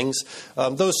describes things.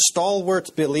 Those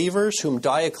stalwart believers whom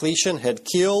Diocletian had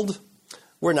killed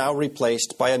were now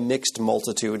replaced by a mixed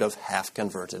multitude of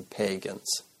half-converted pagans.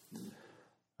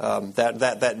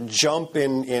 That jump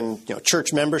in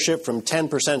church membership from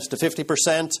 10% to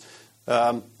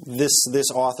 50%,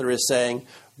 this author is saying,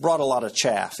 brought a lot of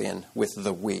chaff in with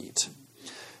the wheat.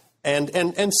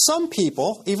 And some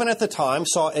people, even at the time,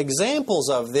 saw examples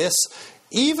of this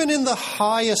even in the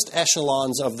highest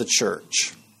echelons of the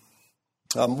church.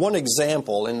 One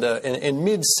example, in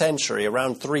mid-century,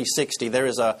 around 360, there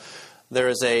is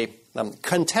a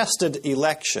contested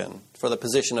election for the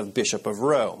position of Bishop of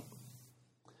Rome.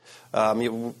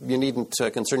 You needn't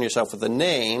concern yourself with the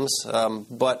names,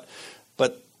 but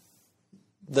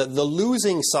the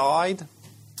losing side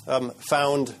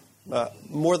found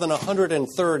more than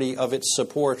 130 of its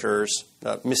supporters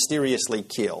mysteriously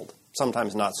killed,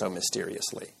 sometimes not so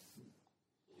mysteriously.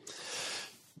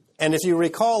 And if you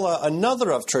recall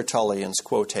another of Tertullian's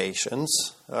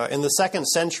quotations, in the 2nd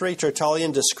century,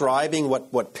 Tertullian describing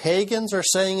what pagans are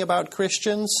saying about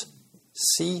Christians,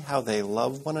 see how they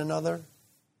love one another.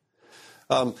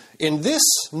 In this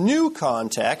new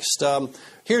context,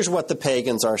 here's what the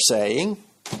pagans are saying.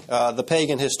 The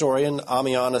pagan historian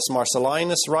Ammianus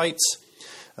Marcellinus writes,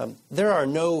 there are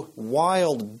no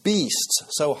wild beasts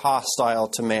so hostile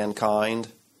to mankind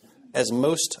as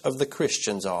most of the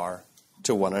Christians are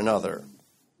to one another.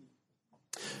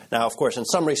 Now, of course, in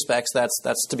some respects,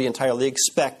 that's to be entirely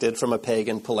expected from a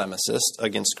pagan polemicist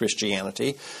against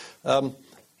Christianity.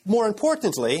 More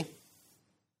importantly,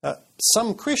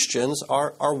 some Christians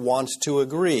are wont to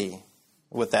agree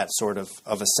with that sort of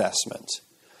assessment.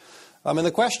 And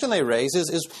the question they raise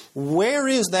is where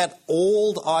is that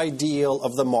old ideal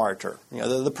of the martyr?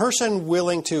 The person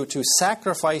willing to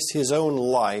sacrifice his own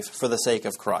life for the sake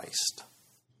of Christ,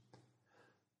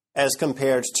 as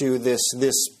compared to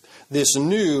this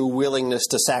new willingness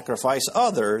to sacrifice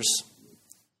others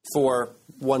for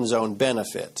one's own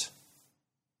benefit.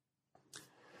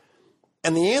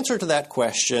 And the answer to that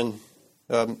question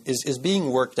is being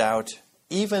worked out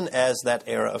even as that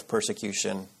era of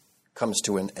persecution comes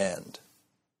to an end.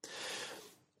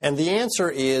 And the answer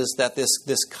is that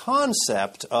this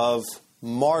concept of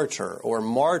martyr or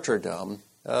martyrdom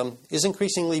is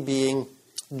increasingly being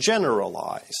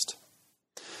generalized.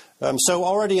 So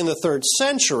already in the 3rd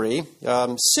century,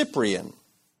 Cyprian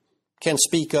can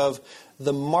speak of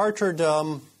the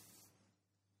martyrdom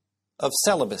of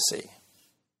celibacy.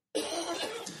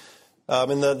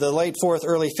 In the late 4th,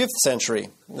 early 5th century,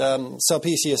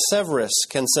 Sulpicius Severus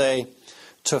can say,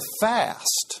 to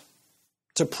fast,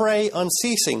 to pray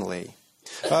unceasingly,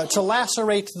 to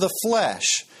lacerate the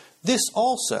flesh, this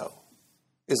also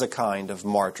is a kind of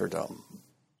martyrdom.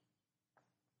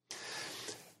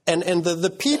 And the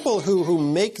people who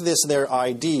make this their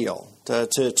ideal,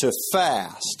 to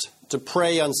fast, to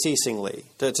pray unceasingly,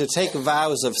 to take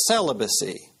vows of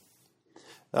celibacy,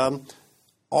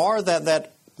 are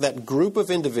that group of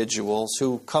individuals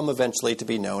who come eventually to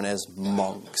be known as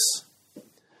monks.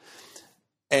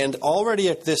 And already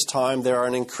at this time, there are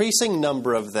an increasing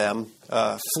number of them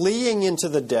fleeing into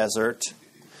the desert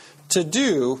to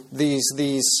do these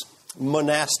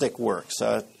monastic works,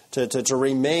 to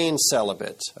remain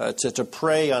celibate, to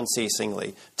pray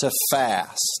unceasingly, to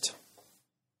fast.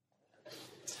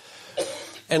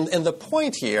 And the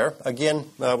point here, again,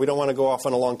 we don't want to go off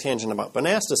on a long tangent about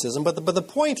monasticism, but the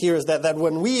point here is that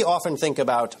when we often think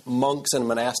about monks and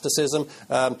monasticism,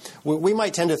 we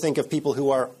might tend to think of people who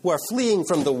are fleeing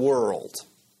from the world,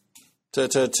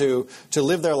 to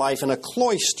live their life in a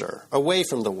cloister, away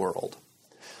from the world.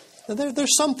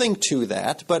 There's something to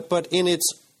that, but in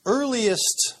its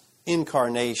earliest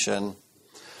incarnation,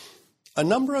 a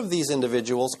number of these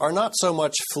individuals are not so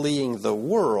much fleeing the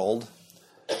world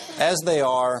as they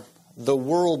are the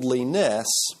worldliness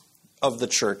of the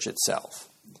church itself,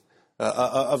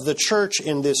 of the church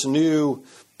in this new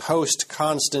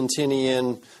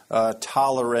post-Constantinian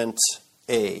tolerant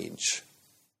age.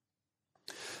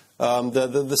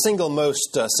 The single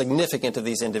most significant of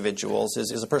these individuals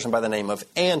is a person by the name of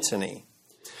Antony,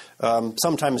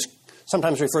 sometimes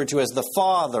referred to as the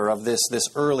father of this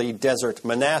early desert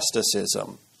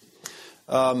monasticism.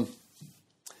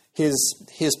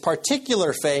 His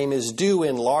particular fame is due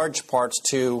in large parts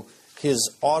to his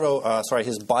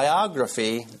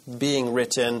biography being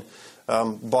written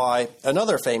by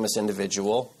another famous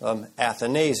individual,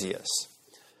 Athanasius.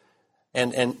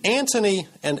 And Antony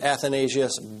and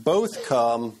Athanasius both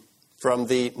come from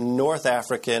the North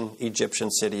African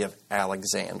Egyptian city of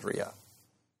Alexandria.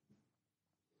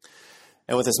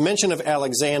 And with this mention of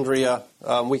Alexandria,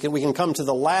 we can come to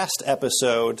the last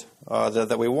episode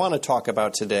that we want to talk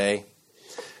about today,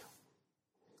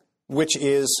 which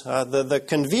is the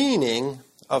convening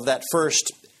of that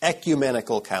first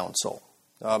ecumenical council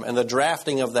and the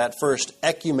drafting of that first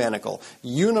ecumenical,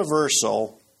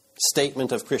 universal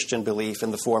statement of Christian belief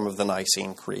in the form of the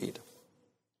Nicene Creed.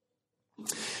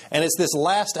 And it's this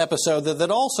last episode that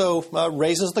also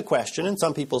raises the question in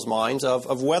some people's minds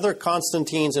of whether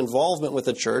Constantine's involvement with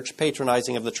the church,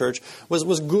 patronizing of the church,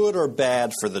 was good or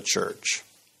bad for the church.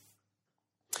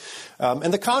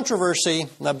 And the controversy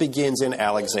begins in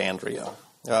Alexandria.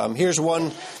 Here's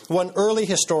one early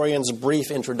historian's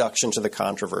brief introduction to the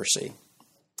controversy.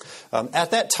 At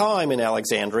that time in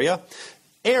Alexandria,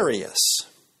 Arius,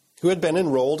 who had been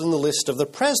enrolled in the list of the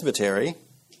presbytery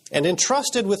and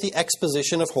entrusted with the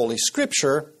exposition of Holy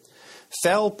Scripture,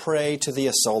 fell prey to the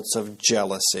assaults of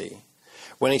jealousy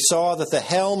when he saw that the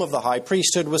helm of the high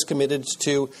priesthood was committed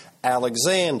to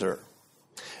Alexander.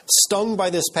 Stung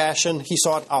by this passion, he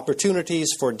sought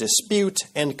opportunities for dispute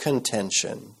and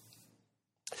contention.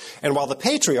 And while the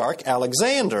patriarch,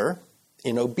 Alexander,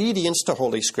 in obedience to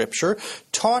Holy Scripture,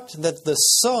 taught that the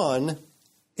Son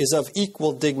is of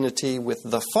equal dignity with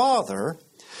the Father,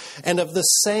 and of the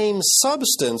same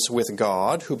substance with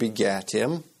God who begat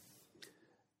him,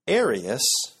 Arius,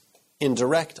 in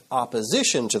direct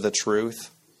opposition to the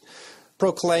truth,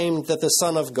 proclaimed that the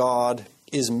Son of God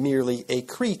is merely a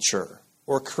creature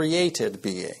or created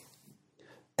being,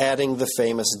 adding the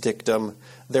famous dictum,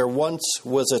 "There once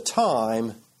was a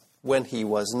time when he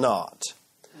was not."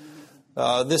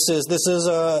 This is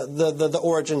the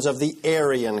origins of the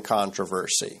Arian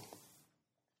controversy.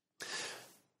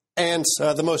 And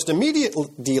the most immediate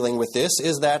dealing with this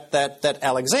is that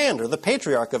Alexander, the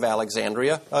Patriarch of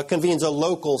Alexandria, convenes a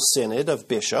local synod of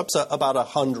bishops, about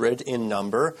 100 in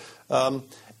number,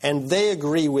 and they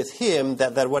agree with him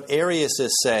that what Arius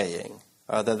is saying,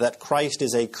 that Christ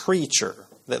is a creature,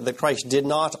 that Christ did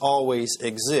not always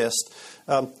exist,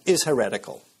 is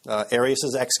heretical. Arius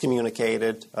is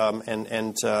excommunicated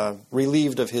and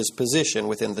relieved of his position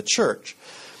within the church.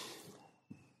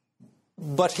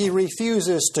 But he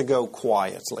refuses to go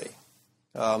quietly,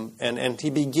 and he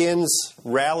begins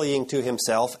rallying to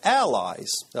himself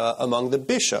allies among the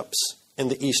bishops in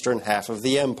the eastern half of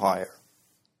the empire.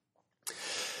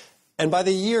 And by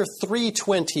the year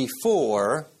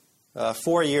 324,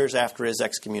 4 years after his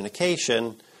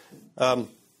excommunication,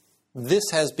 this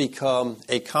has become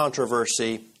a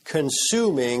controversy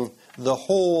consuming the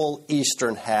whole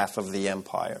eastern half of the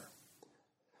empire.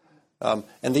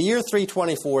 And the year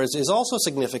 324 is also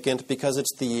significant because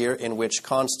it's the year in which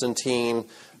Constantine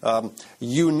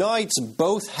unites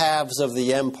both halves of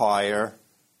the empire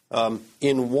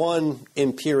in one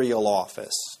imperial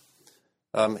office.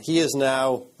 He is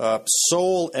now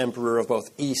sole emperor of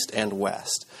both East and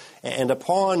West. And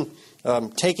upon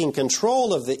taking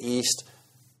control of the East,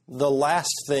 the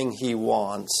last thing he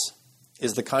wants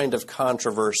is the kind of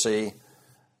controversy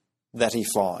that he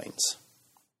finds.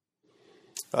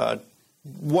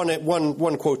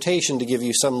 One quotation to give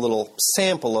you some little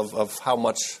sample of how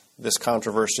much this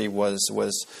controversy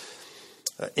was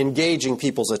engaging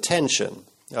people's attention.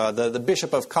 The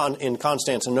bishop in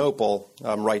Constantinople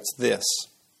writes this: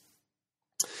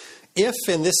 "If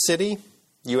in this city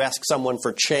you ask someone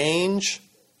for change,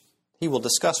 he will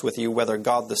discuss with you whether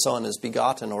God the Son is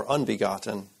begotten or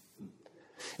unbegotten.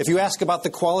 If you ask about the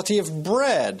quality of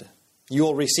bread, you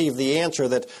will receive the answer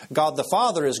that God the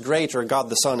Father is greater, God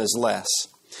the Son is less.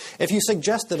 If you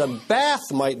suggest that a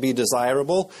bath might be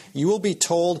desirable, you will be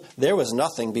told there was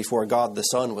nothing before God the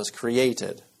Son was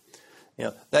created.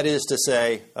 That is to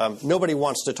say, nobody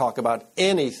wants to talk about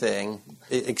anything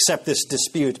except this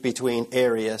dispute between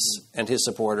Arius and his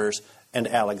supporters and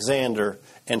Alexander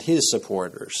and his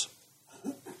supporters.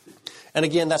 And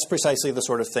again, that's precisely the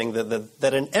sort of thing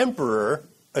that an emperor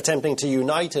attempting to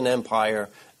unite an empire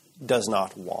does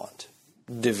not want.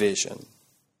 Division.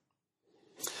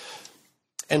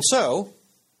 And so,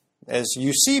 as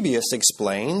Eusebius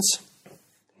explains,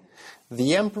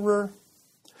 the emperor,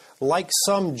 like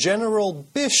some general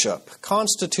bishop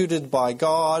constituted by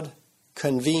God,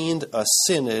 convened a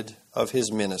synod of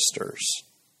his ministers.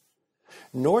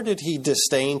 Nor did he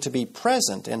disdain to be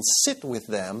present and sit with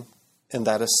them in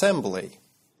that assembly.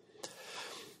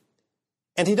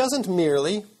 And he doesn't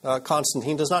merely,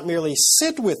 Constantine does not merely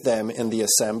sit with them in the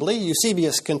assembly.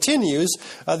 Eusebius continues,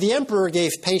 the emperor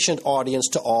gave patient audience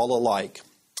to all alike.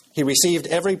 He received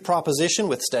every proposition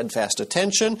with steadfast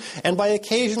attention, and by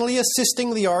occasionally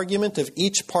assisting the argument of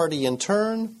each party in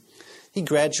turn, he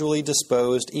gradually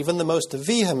disposed even the most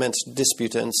vehement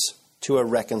disputants to a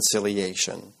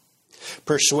reconciliation.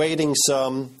 Persuading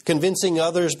some, convincing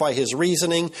others by his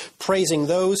reasoning, praising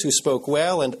those who spoke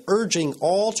well, and urging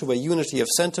all to a unity of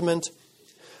sentiment,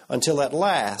 until at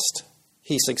last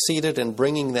he succeeded in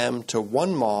bringing them to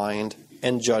one mind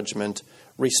and judgment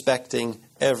respecting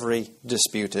every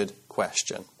disputed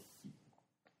question.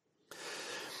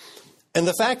 And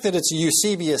the fact that it's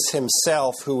Eusebius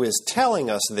himself who is telling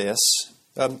us this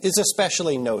is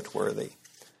especially noteworthy.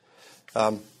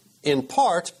 In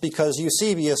part because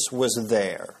Eusebius was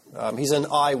there. He's an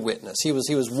eyewitness. He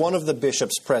was one of the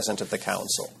bishops present at the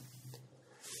council.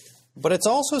 But it's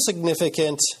also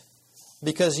significant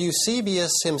because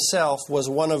Eusebius himself was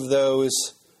one of those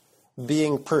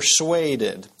being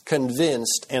persuaded,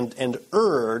 convinced, and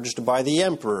urged by the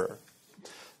emperor.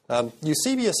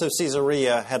 Eusebius of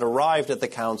Caesarea had arrived at the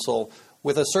council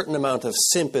with a certain amount of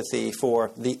sympathy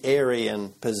for the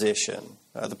Arian position,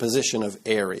 the position of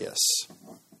Arius.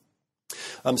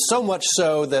 So much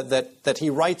so that he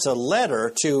writes a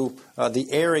letter to the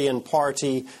Arian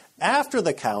party after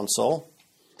the council,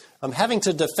 having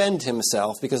to defend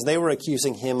himself because they were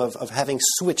accusing him of having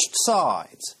switched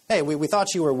sides. Hey, we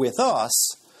thought you were with us,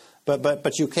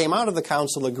 but you came out of the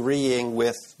council agreeing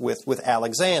with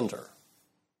Alexander.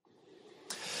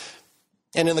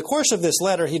 And in the course of this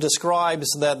letter, he describes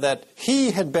that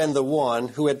he had been the one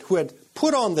who had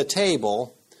put on the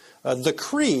table the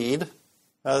creed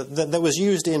that was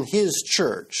used in his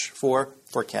church for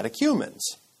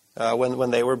catechumens when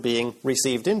they were being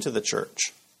received into the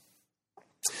church.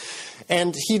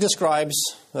 And he describes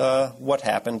what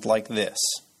happened like this.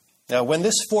 When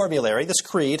this formulary, this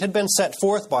creed, had been set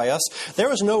forth by us, there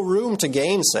was no room to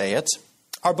gainsay it.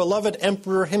 Our beloved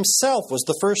emperor himself was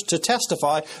the first to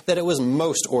testify that it was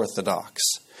most orthodox,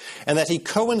 and that he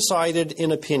coincided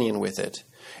in opinion with it.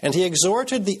 And he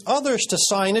exhorted the others to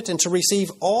sign it and to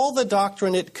receive all the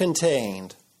doctrine it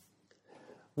contained,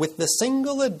 with the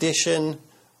single addition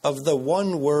of the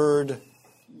one word,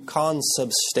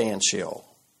 consubstantial.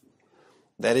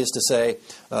 That is to say,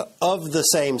 of the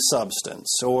same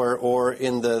substance, or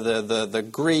in the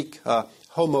Greek,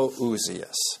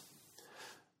 homoousios.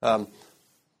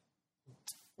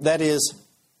 That is,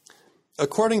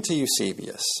 according to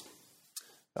Eusebius,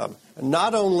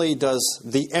 not only does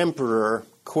the emperor,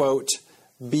 quote,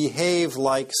 behave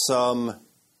like some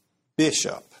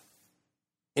bishop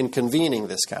in convening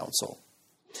this council,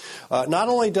 not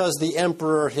only does the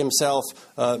emperor himself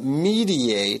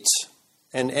mediate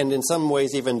and in some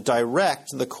ways even direct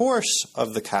the course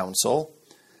of the council,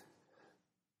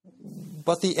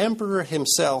 but the emperor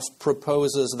himself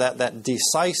proposes that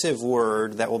decisive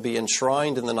word that will be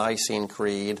enshrined in the Nicene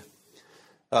Creed,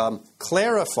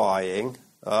 clarifying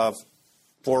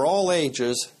for all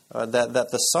ages that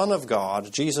the Son of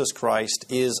God, Jesus Christ,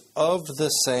 is of the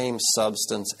same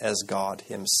substance as God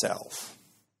himself.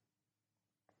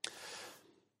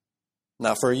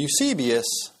 Now, for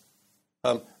Eusebius,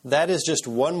 that is just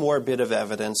one more bit of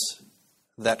evidence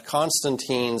that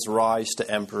Constantine's rise to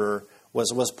emperor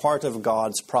was part of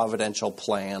God's providential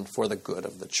plan for the good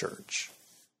of the church.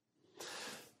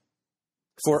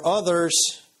 For others,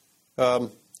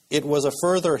 it was a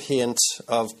further hint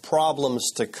of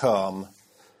problems to come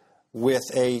with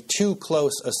a too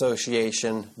close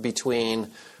association between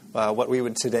what we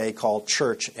would today call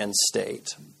church and state,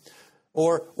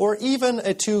 or even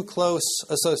a too close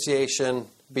association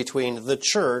between the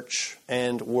church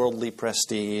and worldly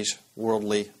prestige,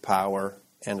 worldly power,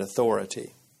 and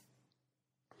authority.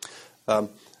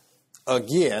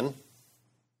 Again,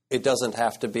 it doesn't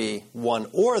have to be one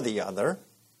or the other.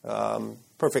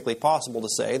 Perfectly possible to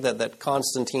say that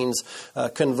Constantine's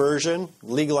conversion,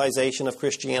 legalization of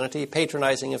Christianity,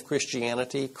 patronizing of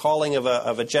Christianity, calling of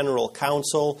a general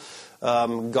council,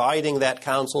 guiding that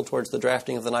council towards the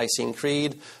drafting of the Nicene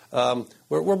Creed,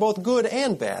 were both good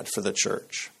and bad for the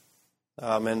church.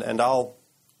 And I'll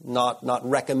not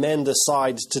recommend a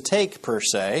side to take per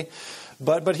se,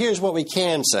 but here's what we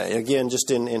can say, again,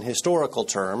 just in historical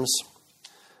terms,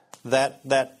 that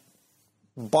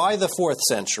by the 4th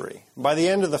century, by the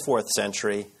end of the 4th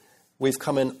century, we've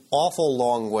come an awful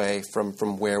long way from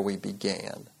where we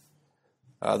began.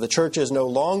 The church is no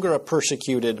longer a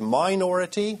persecuted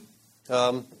minority.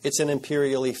 It's an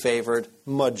imperially favored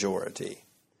majority.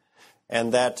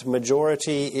 And that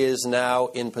majority is now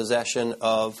in possession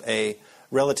of a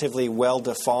relatively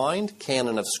well-defined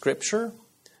canon of Scripture.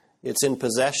 It's in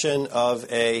possession of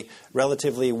a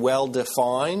relatively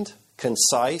well-defined,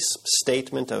 concise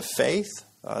statement of faith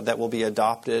that will be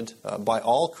adopted by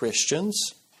all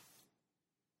Christians.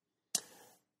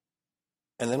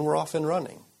 And then we're off and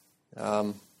running.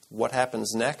 What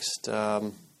happens next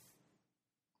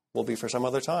will be for some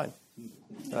other time.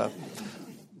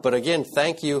 But again,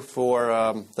 thank you for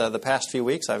the past few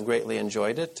weeks. I've greatly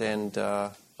enjoyed it, and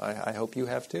I hope you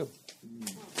have too.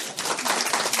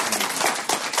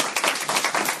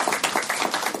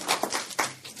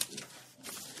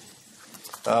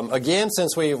 Again,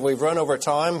 since we've run over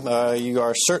time, you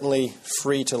are certainly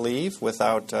free to leave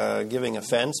without giving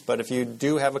offense. But if you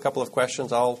do have a couple of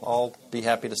questions, I'll be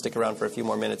happy to stick around for a few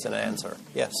more minutes and answer.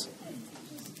 Yes?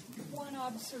 One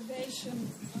observation.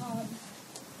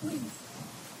 We're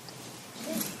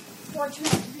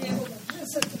fortunate to be able to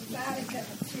visit the Vatican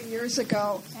a few years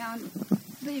ago, and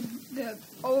the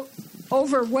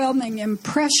overwhelming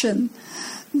impression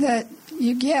that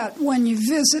you get when you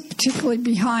visit, particularly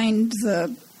behind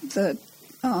the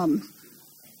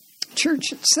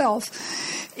church itself,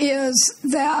 is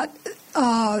that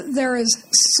there is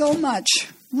so much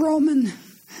Roman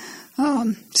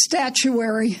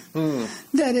statuary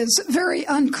that is very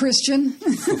unchristian,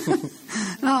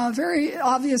 very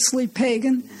obviously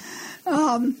pagan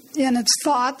in its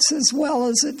thoughts as well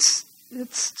as its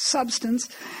substance.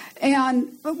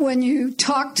 And when you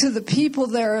talk to the people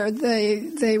there,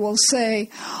 they will say,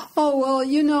 oh,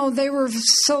 well, they were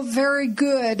so very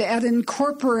good at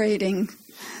incorporating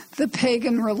the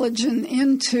pagan religion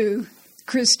into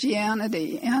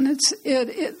Christianity. And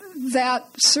that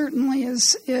certainly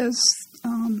is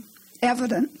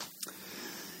evident.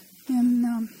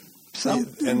 And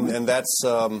that's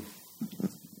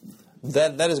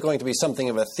that is going to be something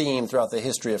of a theme throughout the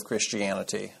history of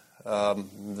Christianity.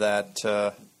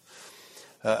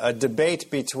 A debate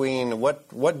between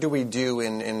what do we do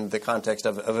in the context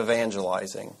of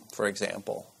evangelizing, for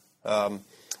example.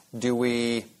 Do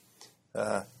we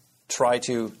try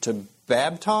to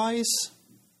baptize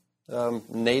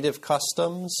native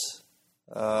customs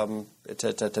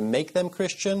to make them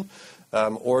Christian?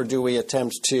 Or do we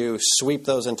attempt to sweep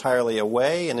those entirely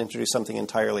away and introduce something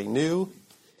entirely new?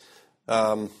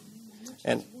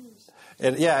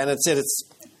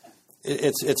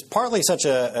 It's partly such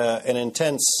an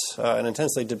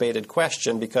intensely debated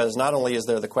question because not only is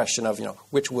there the question of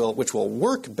which will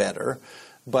work better,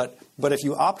 but if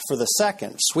you opt for the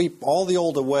second, sweep all the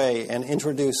old away and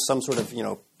introduce some sort of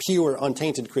pure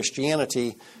untainted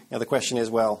Christianity, the question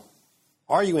is, well,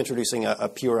 are you introducing a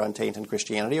pure untainted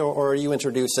Christianity, or are you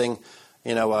introducing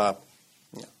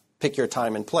pick your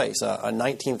time and place, a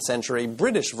 19th century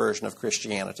British version of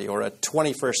Christianity or a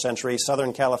 21st century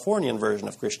Southern Californian version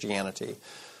of Christianity?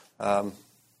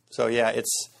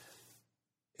 It's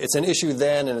an issue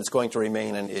then, and it's going to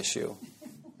remain an issue.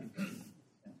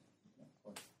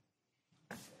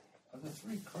 Of the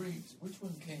three creeds, which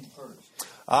one came first?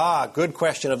 Good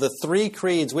question. Of the three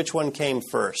creeds, which one came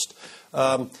first?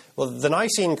 Well, the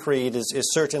Nicene Creed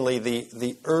is certainly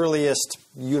the earliest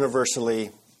universally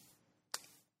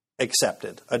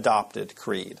accepted, adopted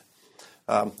creed.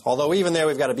 Although even there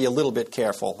we've got to be a little bit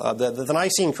careful. The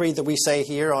Nicene Creed that we say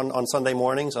here on Sunday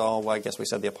mornings, I guess we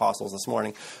said the Apostles this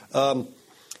morning,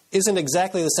 isn't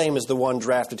exactly the same as the one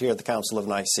drafted here at the Council of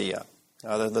Nicaea.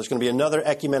 There's going to be another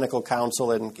ecumenical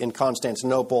council in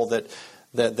Constantinople that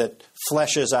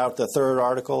fleshes out the third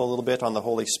article a little bit on the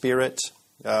Holy Spirit.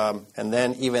 And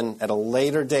then even at a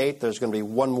later date, there's going to be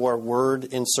one more word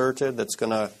inserted that's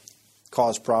going to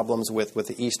cause problems with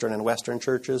the Eastern and Western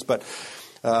churches. But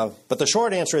the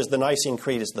short answer is the Nicene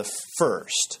Creed is the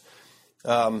first.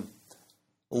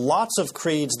 Lots of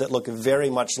creeds that look very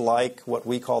much like what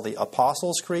we call the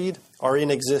Apostles' Creed are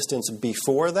in existence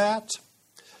before that,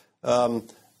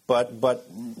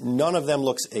 but none of them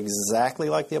looks exactly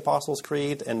like the Apostles'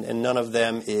 Creed, and none of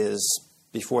them is,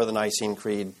 before the Nicene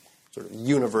Creed, sort of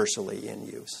universally in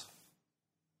use.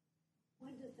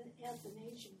 When did the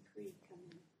Athanasian Creed come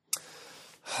in?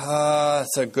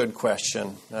 That's a good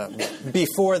question.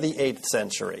 Before the 8th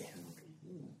century.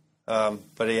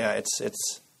 But yeah,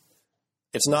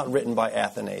 it's not written by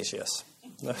Athanasius.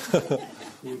 Yes.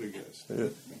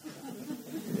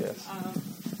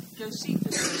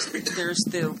 Josephus, there's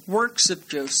the works of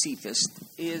Josephus.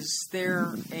 Is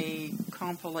there a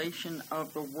compilation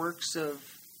of the works of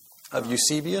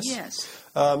Eusebius? Yes.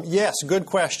 Yes, good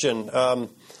question.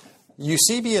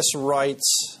 Eusebius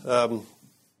writes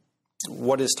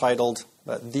what is titled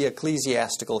the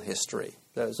Ecclesiastical History.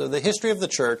 So the history of the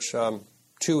church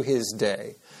to his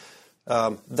day.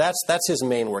 That's his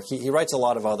main work. He writes a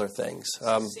lot of other things.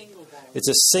 It's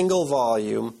a single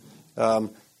volume.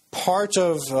 Part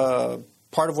of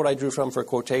what I drew from for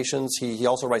quotations, he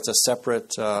also writes a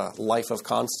separate Life of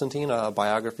Constantine, a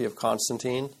biography of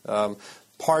Constantine.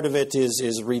 Part of it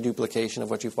is reduplication of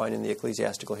what you find in the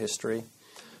Ecclesiastical History.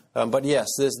 But yes,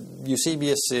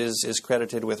 Eusebius is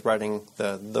credited with writing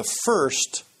the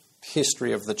first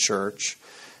history of the church.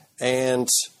 And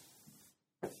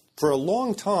for a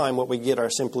long time, what we get are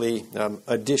simply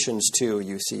additions to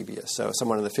Eusebius. So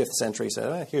someone in the 5th century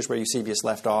said, here's where Eusebius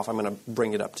left off. I'm going to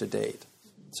bring it up to date.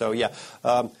 So yeah.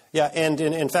 And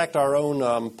in fact, our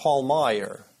own Paul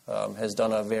Meyer has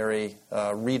done a very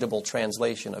readable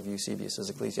translation of Eusebius'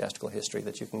 Ecclesiastical History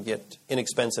that you can get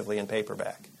inexpensively in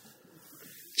paperback.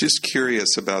 Just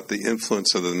curious about the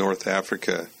influence of the North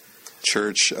Africa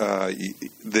church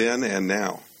then and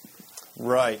now.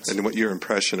 Right. And what your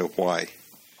impression of why?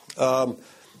 The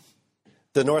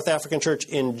North African church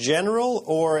in general,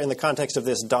 or in the context of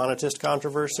this Donatist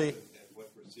controversy? What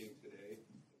we're seeing today,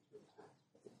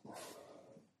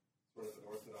 sort of the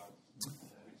Orthodox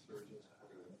resurgence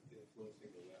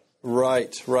influencing the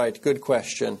West. Right. Good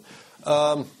question.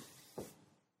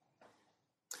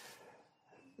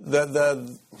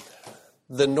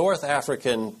 The North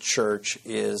African church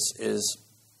is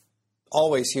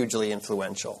always hugely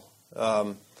influential.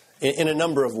 In a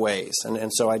number of ways,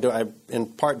 and so I in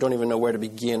part don't even know where to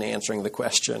begin answering the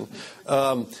question.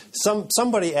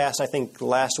 Somebody asked, I think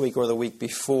last week or the week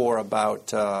before,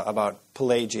 about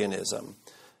Pelagianism.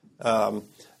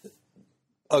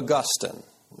 Augustine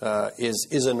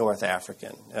is a North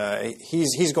African.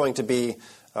 He's going to be,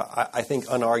 I think,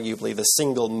 unarguably the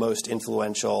single most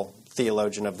influential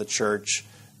theologian of the church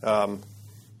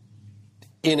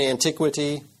in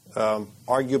antiquity,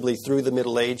 arguably through the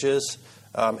Middle Ages.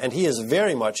 And he is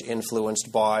very much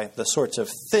influenced by the sorts of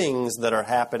things that are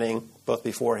happening both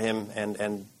before him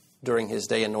and during his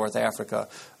day in North Africa.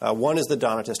 One is the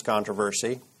Donatist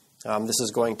controversy. This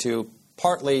is going to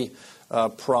partly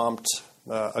prompt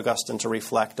Augustine to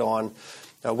reflect on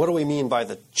what do we mean by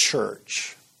the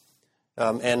church?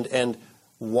 And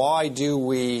why do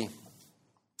we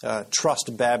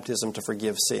trust baptism to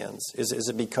forgive sins? Is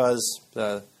it because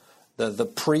the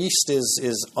priest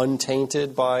is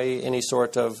untainted by any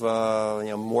sort of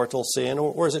mortal sin,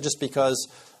 or is it just because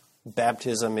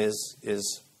baptism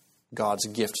is God's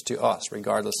gift to us,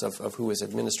 regardless of who is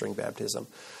administering baptism?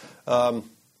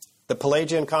 The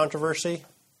Pelagian controversy.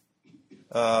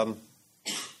 The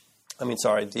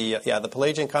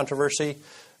Pelagian controversy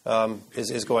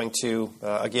is going to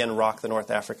again rock the North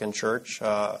African church.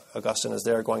 Augustine is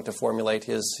there going to formulate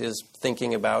his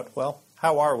thinking about, well,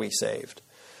 how are we saved?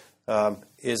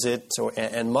 Is it,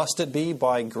 and must it be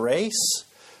by grace,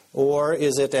 or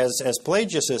is it, as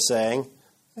Pelagius is saying,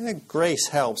 grace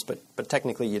helps, but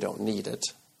technically you don't need it.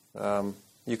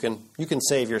 You can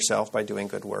save yourself by doing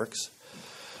good works.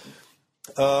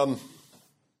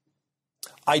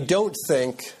 I don't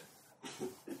think.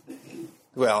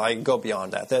 Well, I go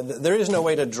beyond that. There is no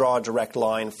way to draw a direct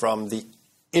line from the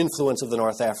influence of the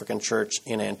North African church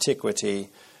in antiquity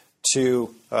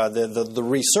to the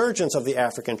resurgence of the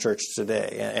African church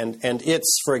today, and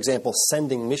its, for example,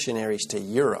 sending missionaries to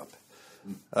Europe,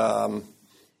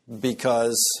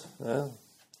 because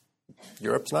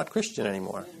Europe's not Christian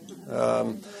anymore.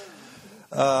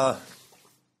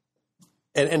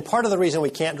 And part of the reason we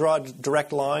can't draw a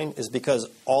direct line is because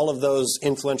all of those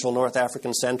influential North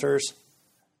African centers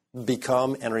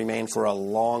become and remain for a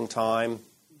long time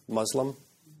Muslim.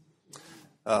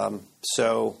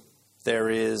 So there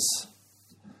is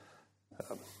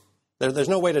there's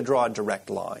no way to draw a direct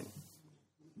line,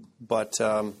 but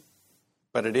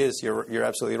it is, you're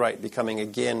absolutely right, becoming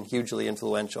again hugely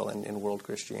influential in world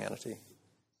Christianity.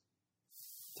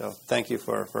 So thank you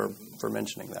for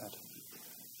mentioning that.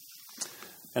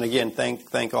 And again,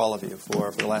 thank all of you for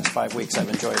the last 5 weeks. I've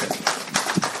enjoyed it.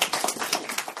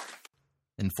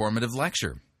 Informative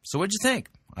lecture. So what'd you think?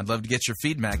 I'd love to get your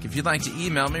feedback. If you'd like to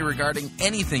email me regarding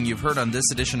anything you've heard on this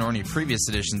edition or any previous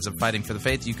editions of Fighting for the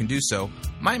Faith, you can do so.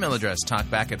 My email address,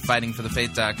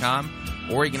 talkback@fightingforthefaith.com.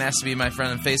 Or you can ask to be my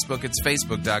friend on Facebook. It's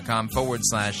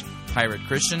facebook.com/Pirate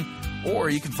Christian.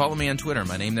 Or you can follow me on Twitter.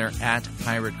 My name there,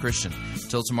 @Pirate Christian.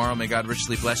 Till tomorrow, may God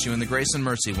richly bless you in the grace and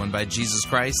mercy won by Jesus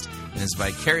Christ and his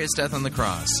vicarious death on the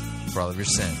cross for all of your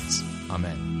sins.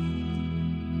 Amen.